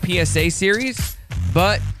You Know PSA series,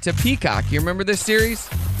 but to Peacock. You remember this series?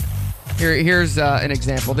 Here's an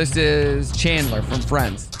example. This is Chandler from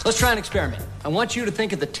Friends. Let's try an experiment. I want you to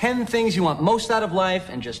think of the 10 things you want most out of life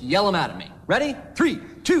and just yell them out at me. Ready? 3,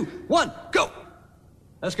 2, 1, go!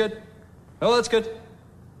 That's good. Oh, that's good.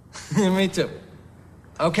 Me too.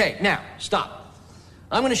 Okay, now, stop.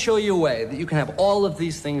 I'm going to show you a way that you can have all of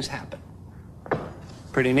these things happen.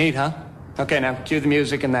 Pretty neat, huh? Okay, now cue the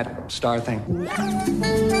music and that star thing.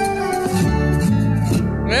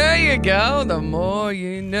 There you go. The more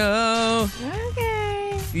you know.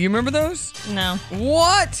 Okay. You remember those? No.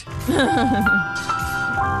 What?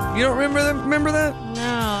 You don't remember them? Remember that? No,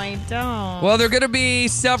 I don't. Well, they're going to be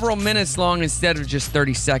several minutes long instead of just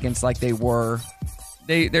 30 seconds like they were.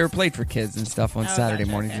 They were played for kids and stuff on Saturday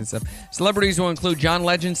mornings and stuff. Celebrities will include John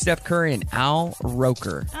Legend, Steph Curry, and Al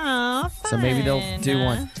Roker. Oh, fun. So maybe they'll do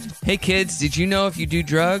one. Hey, kids, did you know if you do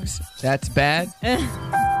drugs, that's bad?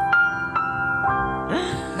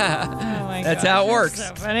 That's how it works.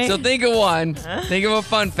 So funny. So think of one. Think of a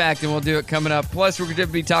fun fact, and we'll do it coming up. Plus, we're going to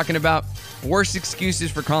be talking about worst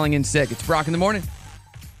excuses for calling in sick. It's Brock in the Morning.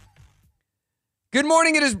 Good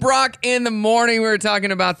morning. It is Brock in the Morning. We're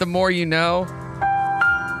talking about The More You Know.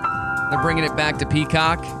 They're bringing it back to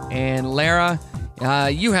Peacock. And Lara,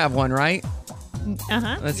 you have one, right?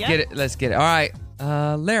 Uh-huh. Let's get it. Let's get it. All right.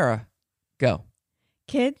 Lara, go.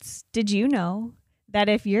 Kids, did you know that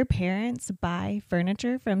if your parents buy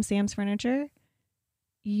furniture from Sam's Furniture,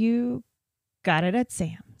 you got it at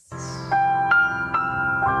Sam's?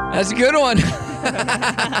 That's a good one.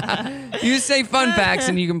 You say fun facts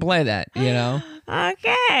and you can play that, you know?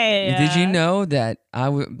 Okay. Did you know that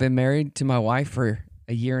I've been married to my wife for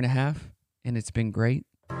a year and a half and it's been great?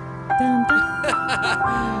 Dun,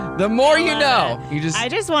 dun. The more you know. I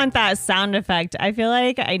just want that sound effect. I feel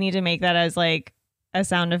like I need to make that as like a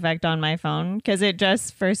sound effect on my phone because it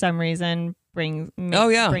just for some reason brings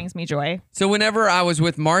me joy. So whenever I was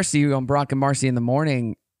with Marcy on Brock and Marcy in the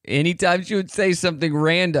Morning, anytime she would say something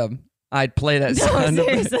random, I'd play that sound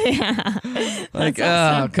effect. Seriously, yeah. Like,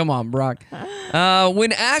 awesome. Come on, Brock.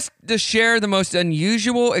 When asked to share the most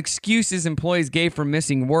unusual excuses employees gave for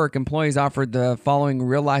missing work, employees offered the following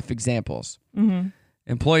real-life examples. Mm-hmm.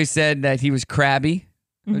 Employee said that he was crabby.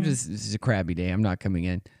 This is a crabby day. I'm not coming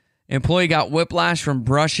in. Employee got whiplash from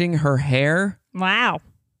brushing her hair. Wow.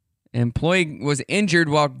 Employee was injured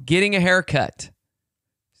while getting a haircut.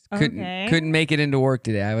 Couldn't make it into work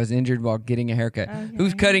today. I was injured while getting a haircut. Okay.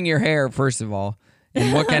 Who's cutting your hair, first of all?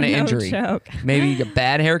 And what kind of injury? Joke. Maybe a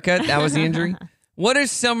bad haircut? That was the injury? What are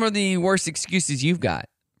some of the worst excuses you've got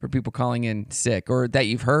for people calling in sick or that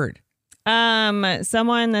you've heard?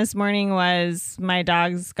 Someone this morning was, my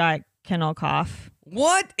dog's got kennel cough.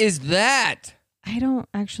 What is that? I don't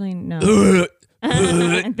actually know.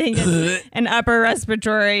 I think it's an upper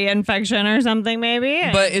respiratory infection or something, maybe.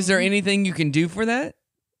 But is there anything you can do for that?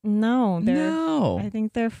 No. I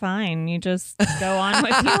think they're fine. You just go on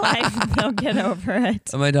with your life and they'll get over it.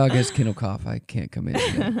 My dog has kennel cough. I can't come in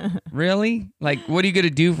today. Really? Like, what are you going to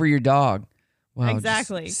do for your dog? Well,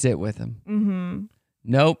 exactly. Just sit with him. Mm-hmm.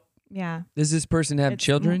 Nope. Yeah. Does this person have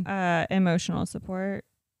children? Emotional support.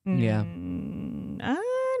 Yeah.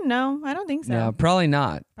 No, I don't think so. No, probably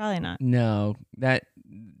not. Probably not. No, that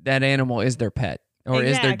animal is their pet or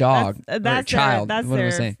is their Exact- dog That's or child. That's what am I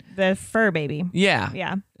their, saying? the fur baby. Yeah.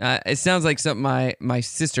 Yeah. It sounds like something my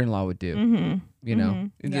sister-in-law would do. Mm-hmm. You know,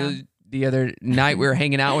 Yeah. the other night we were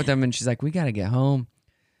hanging out with them and she's like, we got to get home.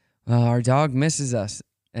 Our dog misses us.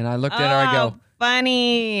 And I looked at her, I go,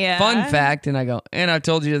 funny. fun fact. And I go, and I've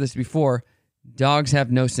told you this before, dogs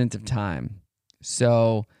have no sense of time.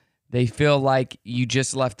 So they feel like you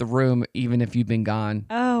just left the room even if you've been gone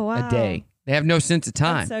Oh, wow. a day. They have no sense of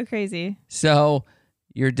time. That's so crazy. So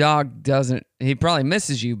your dog he probably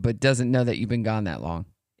misses you, but doesn't know that you've been gone that long.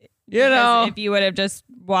 You know? If you would have just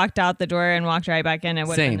walked out the door and walked right back in, it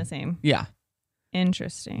would have been the same. Yeah.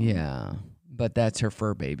 Interesting. Yeah. But that's her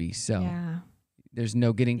fur baby. So Yeah. there's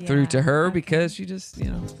no getting through to her because she just,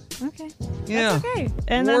 Okay. Yeah. That's okay.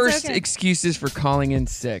 And Worst that's okay. excuses for calling in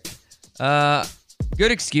sick.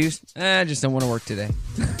 Good excuse. I just don't want to work today.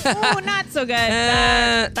 Oh, not so good.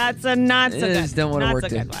 That's a not so good. I just don't want to not work so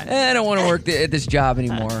today. good one. I don't want to work at this job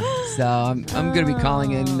anymore. So I'm going to be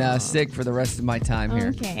calling in sick for the rest of my time here.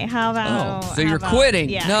 Okay. How about? So you're quitting?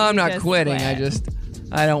 Yeah, no, I'm you not just quitting. quit.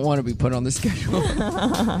 I don't want to be put on the schedule.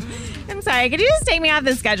 I'm sorry. Could you just take me off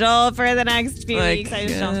the schedule for the next few weeks? I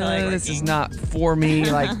just don't feel like this is working. not for me,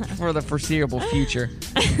 for the foreseeable future.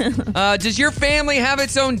 Does your family have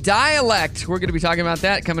its own dialect? We're going to be talking about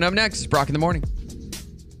that coming up next. It's Brock in the Morning.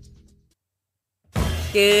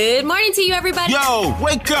 Good morning to you, everybody. Yo,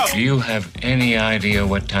 wake up! Do you have any idea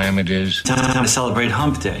what time it is? Time to celebrate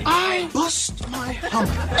Hump Day. I bust my hump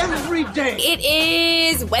every day. It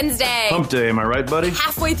is Wednesday. Hump Day, am I right, buddy?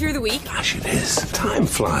 Halfway through the week. Gosh, it is. Time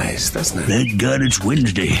flies, doesn't it? Thank God it's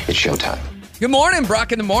Wednesday. It's showtime. Good morning,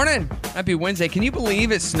 Brock in the Morning. Happy Wednesday. Can you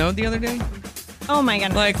believe it snowed the other day? Oh my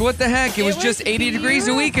goodness. Like, what the heck? It was just 80 degrees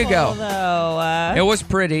a week ago. Though. It was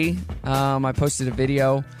pretty. I posted a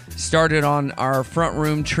video, started on our front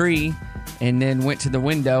room tree, and then went to the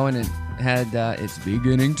window, and it had, it's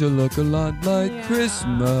beginning to look a lot like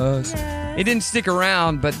Christmas. Yes. It didn't stick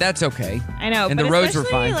around, but that's okay. I know. And but the roads were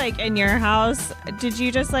especially, fine. like in your house, did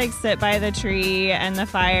you just like sit by the tree and the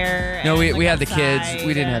fire? No, and we had look the kids. outside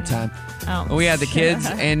We didn't and- have time. Oh. We had the kids,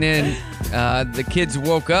 and then the kids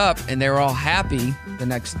woke up, and they were all happy the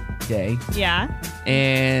next day. Yeah.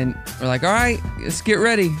 And we're like, all right, let's get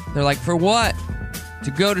ready. They're like, for what?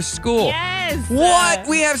 To go to school. Yes. What?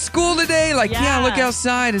 We have school today? Like, yeah, Yeah. look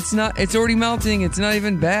outside. It's already melting. It's not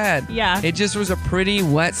even bad. Yeah. It just was a pretty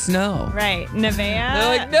wet snow. Right. Nevaeh.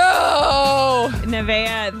 They're like, no.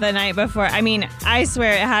 Nevaeh the night before. I mean, I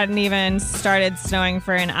swear it hadn't even started snowing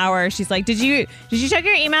for an hour. She's like, Did you check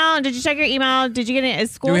your email? Did you check your email? Did you get it? Is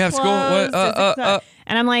school Do we have school? closed? What?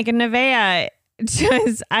 And I'm like, Nevaeh,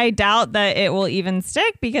 just I doubt that it will even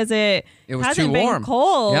stick because it was hasn't too been warm.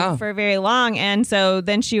 cold Yeah. for very long. And so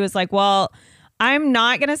then she was like, well, I'm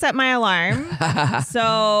not going to set my alarm.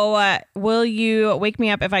 So will you wake me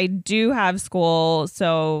up if I do have school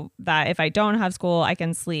so that if I don't have school, I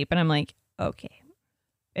can sleep? And I'm like, okay,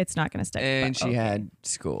 it's not going to stick. And but she okay. had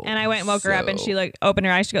school. And I went and woke her up and So- she opened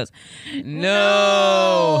her eyes. She goes,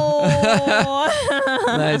 No.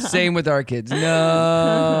 no. Same with our kids.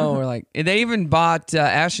 No. We're like, they even bought,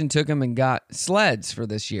 Ashton took them and got sleds for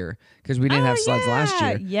this year because we didn't have sleds last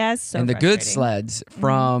year. Yes. So and the good frustrating. sleds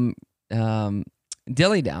from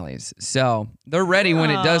Dilly Dallies. So they're ready when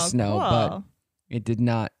it does Oh, snow, but cool. it did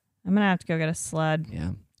not. I'm going to have to go get a sled.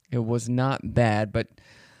 Yeah. It was not bad, but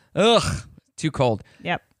too cold.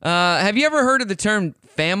 Yep. Have you ever heard of the term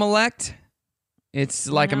familect? It's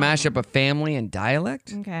like a mashup of family and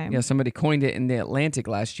dialect. Okay. You know, somebody coined it in the Atlantic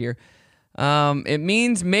last year. It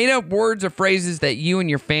means made up words or phrases that you and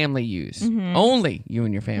your family use. Mhm. Only you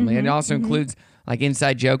and your family. It Mhm, also mhm. includes like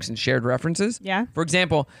inside jokes and shared references. Yeah. For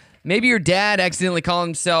example, maybe your dad accidentally called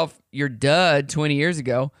himself your dud 20 years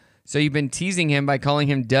ago. So you've been teasing him by calling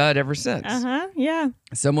him dud ever since. Yeah.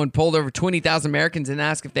 Someone polled over 20,000 Americans and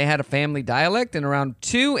asked if they had a family dialect, and around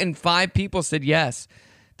 2 in 5 people said yes.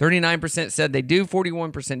 39% said they do,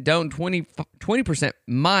 41% don't, 20%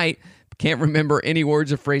 might, can't remember any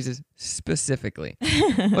words or phrases specifically.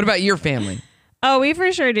 What about your family? Oh, we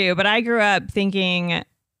for sure do. But I grew up thinking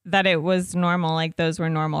that it was normal, like those were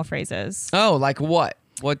normal phrases. Oh, like what?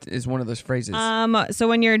 What is one of those phrases? So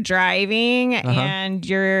when you're driving Uh-huh. and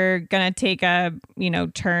you're gonna take a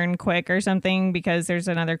turn quick or something because there's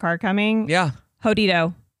another car coming. Yeah.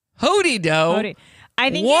 Hody-do. Hody-do? I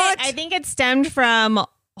think What? I think it stemmed from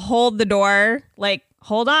hold the door, like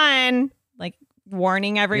hold on, like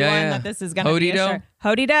warning everyone Yeah. that this is gonna be a Hody-do? short.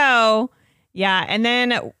 Hody-do. Yeah, and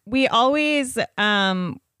then we always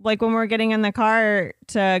like when we're getting in the car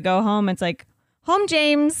to go home, it's like Home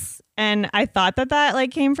James, and I thought that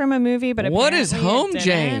like came from a movie, but what is apparently Home it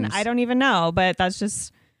didn't. James? I don't even know, but that's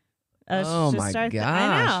just. Oh my gosh!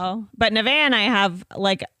 I know, but Nevan, I have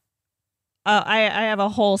like, I have a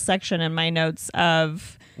whole section in my notes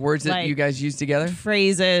of words that like, you guys use together,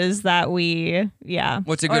 phrases that we,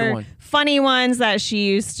 What's a good one? Funny ones that she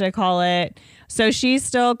used to call it. So she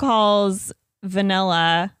still calls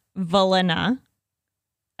vanilla Valena.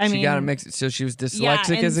 She got to mix it. So she was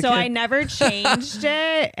dyslexic as a kid. So I never changed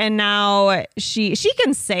it, and now she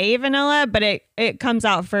can say vanilla, but it comes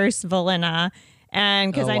out first Valena.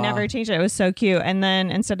 And because I never changed it. It was so cute. And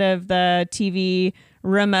then instead of the TV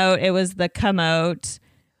remote, it was the comote.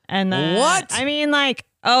 And then, what? I mean, like,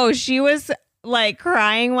 she was like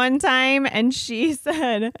crying one time, and she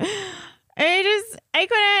said, I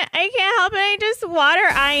can't help it. I just water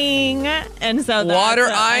eyeing. And so water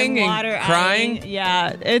eyeing and crying?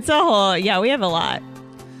 Yeah. It's a whole, we have a lot.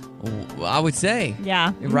 I would say.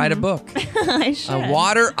 Yeah. Write a book. I should.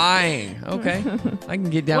 Water eyeing. Okay. I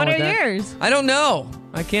can get down with that. What are yours? I don't know.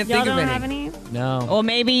 I can't think of any. Y'all don't have any? No. Well,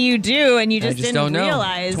 maybe you do, and you just didn't don't know.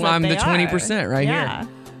 realize that I'm they the 20% right yeah.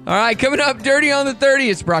 here. All right, coming up, Dirty on the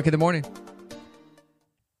 30. It's Brock in the morning.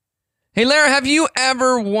 Hey, Lara, have you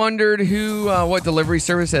ever wondered what delivery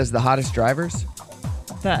service has the hottest drivers?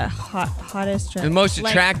 The hottest drivers? The most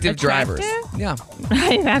attractive drivers. Yeah.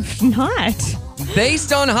 I have not.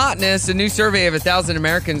 Based on hotness, a new survey of 1,000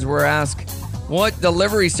 Americans were asked what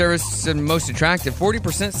delivery service is the most attractive.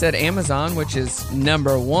 40% said Amazon, which is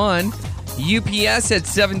number one. UPS at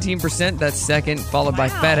 17%, that's second, followed by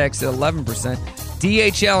FedEx at 11%.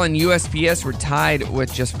 DHL and USPS were tied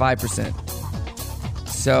with just 5%.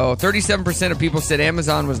 So 37% of people said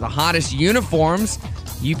Amazon was the hottest. Uniforms,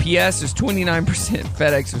 UPS was 29%,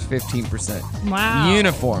 FedEx was 15%. Wow.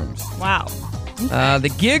 Uniforms. Wow.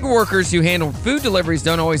 The gig workers who handled food deliveries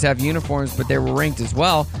don't always have uniforms, but they were ranked as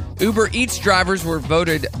well. Uber Eats drivers were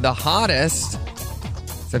voted the hottest.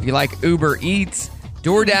 So if you like Uber Eats,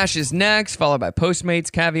 DoorDash is next, followed by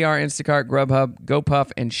Postmates, Caviar, Instacart, Grubhub,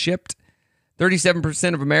 GoPuff, and Shipt.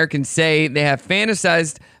 37% of Americans say they have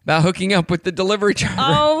fantasized about hooking up with the delivery driver.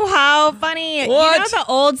 Oh, how funny. What? You know the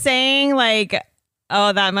old saying, like,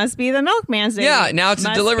 oh, that must be the milkman's baby. Yeah, now it's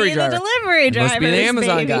a delivery driver. The delivery driver. Must be the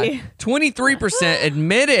Amazon baby. guy. 23%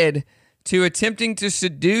 admitted to attempting to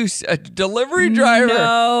seduce a delivery driver.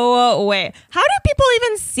 No way. How do people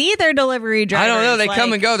even see their delivery drivers? I don't know. They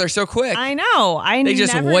come and go. They're so quick. I know. They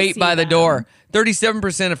just never wait see by the them. door.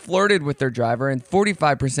 37% have flirted with their driver, and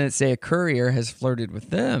 45% say a courier has flirted with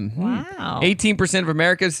them. Wow. 18% of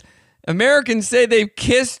Americans say they've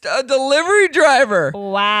kissed a delivery driver.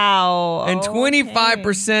 Wow. And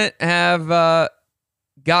 25% have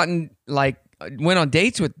went on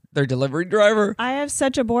dates with their delivery driver. I have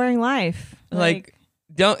such a boring life.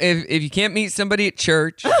 If you can't meet somebody at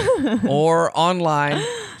church or online,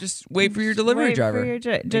 just wait for your delivery driver.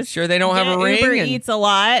 Make sure they don't have a ring. Uber Eats a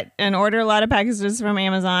lot and order a lot of packages from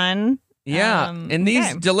Amazon. Yeah, and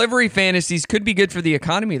these delivery fantasies could be good for the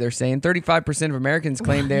economy, they're saying. 35% of Americans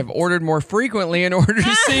claim they have ordered more frequently in order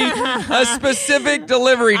to see a specific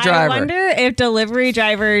delivery driver. I wonder if delivery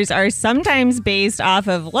drivers are sometimes based off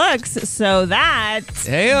of looks so that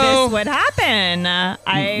this would happen.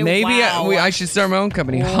 I should start my own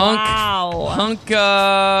company. Hunk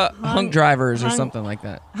drivers or something like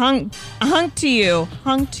that. Hunk to you.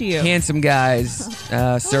 Handsome guys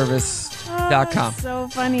service.com. So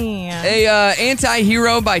funny.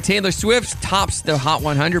 Anti-Hero by Taylor Swift tops the Hot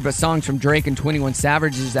 100, but songs from Drake and 21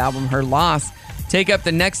 Savage's album Her Loss take up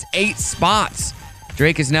the next 8 spots.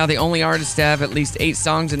 Drake is now the only artist to have at least 8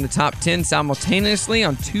 songs in the top 10 simultaneously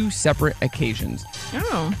on 2 separate occasions.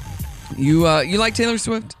 Oh. You like Taylor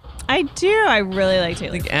Swift? I do. I really like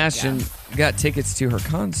Taylor Swift. I think Ashton got tickets to her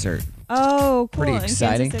concert. Oh, cool. Pretty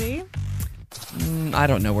exciting. In Kansas City? I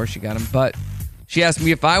don't know where she got them, but she asked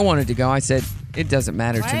me if I wanted to go. I said, it doesn't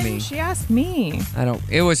matter to me. She asked me.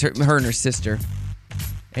 It was her and her sister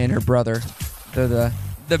and her brother. They're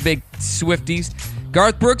the big Swifties.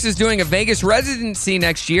 Garth Brooks is doing a Vegas residency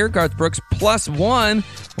next year. Garth Brooks +1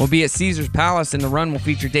 will be at Caesars Palace, and the run will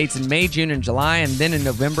feature dates in May, June, and July, and then in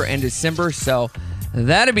November and December. So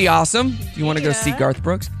that'd be awesome if you want to go see Garth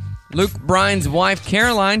Brooks. Luke Bryan's wife,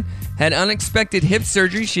 Caroline, had unexpected hip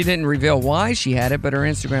surgery. She didn't reveal why she had it, but her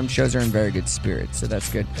Instagram shows her in very good spirits, so that's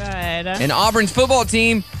good. Good. And Auburn's football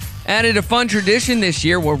team added a fun tradition this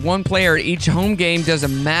year where one player at each home game does a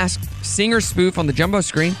masked singer spoof on the jumbo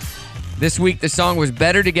screen. This week, the song was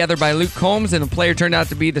Better Together by Luke Combs, and the player turned out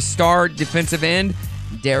to be the star defensive end,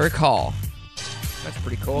 Derek Hall. That's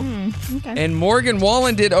pretty cool. Okay. And Morgan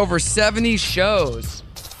Wallen did over 70 shows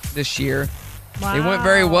this year. They went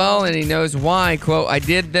very well, and he knows why. Quote, I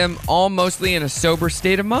did them all mostly in a sober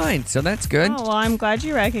state of mind, so that's good. Oh, well, I'm glad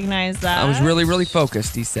you recognize that. I was really, really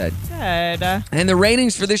focused, he said. Good. And the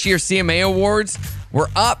ratings for this year's CMA Awards were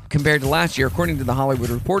up compared to last year. According to The Hollywood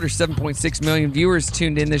Reporter, 7.6 million viewers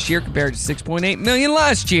tuned in this year compared to 6.8 million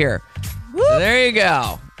last year. So there you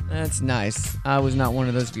go. That's nice. I was not one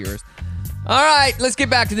of those viewers. All right, let's get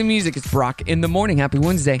back to the music. It's Brock in the morning. Happy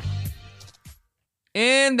Wednesday.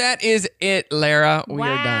 And that is it, Lara. We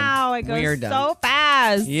are done. Wow, it goes so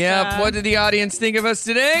fast. Yep. What did the audience think of us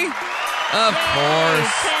today? Of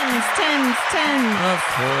course. Tens. Of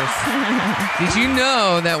course. Did you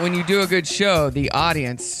know that when you do a good show, the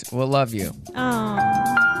audience will love you? Oh.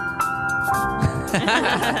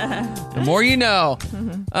 The more you know.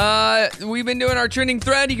 We've been doing our trending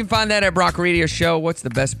thread. You can find that at Brock Radio Show. What's the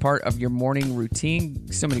best part of your morning routine?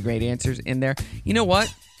 So many great answers in there. You know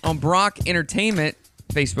what? On Brock Entertainment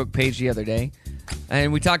Facebook page the other day,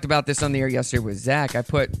 and we talked about this on the air yesterday with Zach, I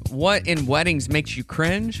put, what in weddings makes you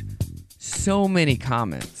cringe? So many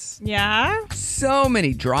comments. Yeah? So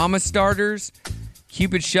many drama starters,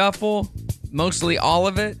 Cupid Shuffle, mostly all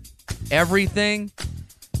of it, everything,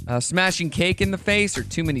 smashing cake in the face or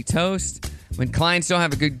too many toasts, when clients don't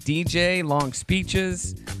have a good DJ, long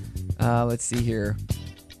speeches, let's see here,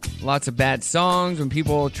 lots of bad songs, when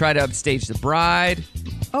people try to upstage the bride,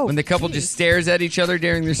 when the couple just stares at each other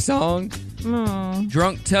during their song,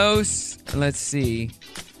 drunk toasts, and let's see.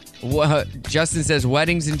 Justin says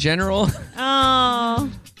weddings in general. Oh.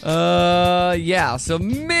 Yeah, so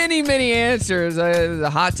many answers. A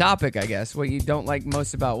hot topic, I guess. What you don't like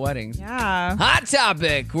most about weddings. Yeah. Hot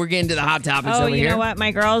topic. We're getting to the hot topics over here. Oh, you know what?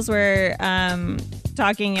 My girls were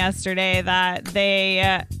talking yesterday that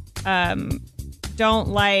they don't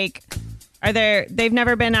like... They've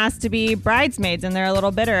never been asked to be bridesmaids, and they're a little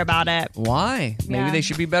bitter about it. Why? Maybe they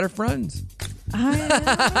should be better friends. I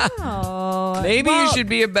don't know. Maybe you should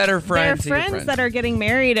be a better friend. They're friends that are getting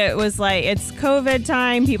married. It was like, it's COVID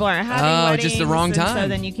time. People aren't having weddings. Just the wrong time. So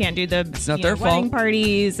then you can't do the it's not their wedding fault.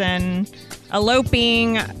 Parties and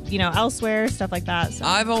eloping, elsewhere, stuff like that. So.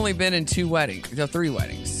 I've only been in 3 weddings.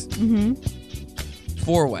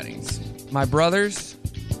 4 weddings. My brothers,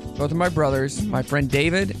 both of my brothers, my friend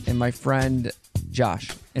David, and my friend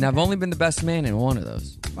Josh. And I've only been the best man in one of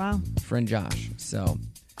those. Wow. Friend Josh. So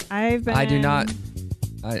I do not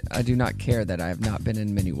care that I have not been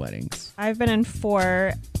in many weddings. I've been in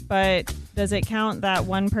 4, but does it count that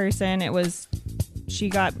one person? She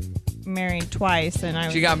got married twice,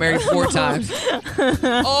 and she got married 4 times.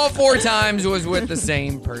 All 4 times was with the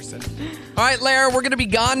same person. All right, Lara, we're going to be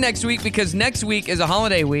gone next week because next week is a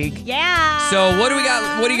holiday week. Yeah. So what do we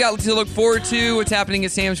got? What do you got to look forward to? What's happening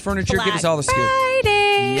at Sam's Furniture? Give us all the scoop.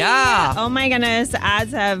 Friday. Yeah. Oh my goodness,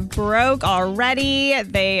 ads have broke already.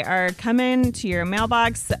 They are coming to your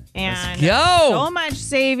mailbox, and Let's go. So much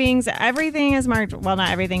savings. Everything is marked. Well,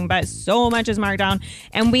 not everything, but so much is marked down,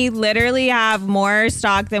 and we literally have more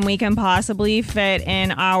stock than we can possibly fit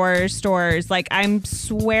in our stores. Like, I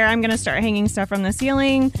swear I'm gonna start hanging stuff from the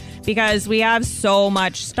ceiling because we have so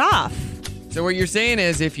much stuff. So what you're saying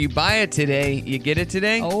is if you buy it today, you get it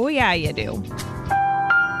today? Oh, yeah, you do.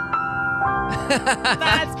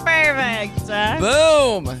 That's perfect.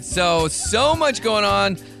 Boom. So much going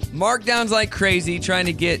on. Markdowns like crazy, trying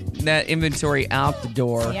to get that inventory out the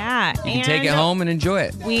door. Yeah. You can take it home and enjoy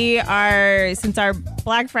it. We are, since our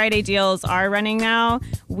Black Friday deals are running now,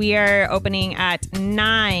 we are opening at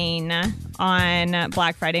 9 on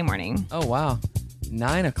Black Friday morning. Oh, wow.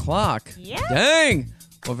 9 o'clock. Yeah. Dang.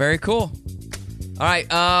 Well, very cool. All right.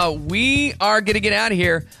 We are going to get out of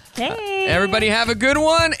here. Okay. Everybody have a good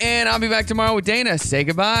one, and I'll be back tomorrow with Dana. Say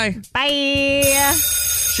goodbye. Bye.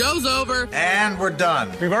 Show's over. And we're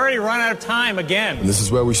done. We've already run out of time again. And this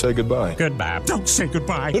is where we say goodbye. Goodbye. Don't say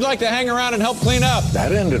goodbye. Who'd like to hang around and help clean up?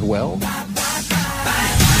 That ended well. Bye, bye, bye.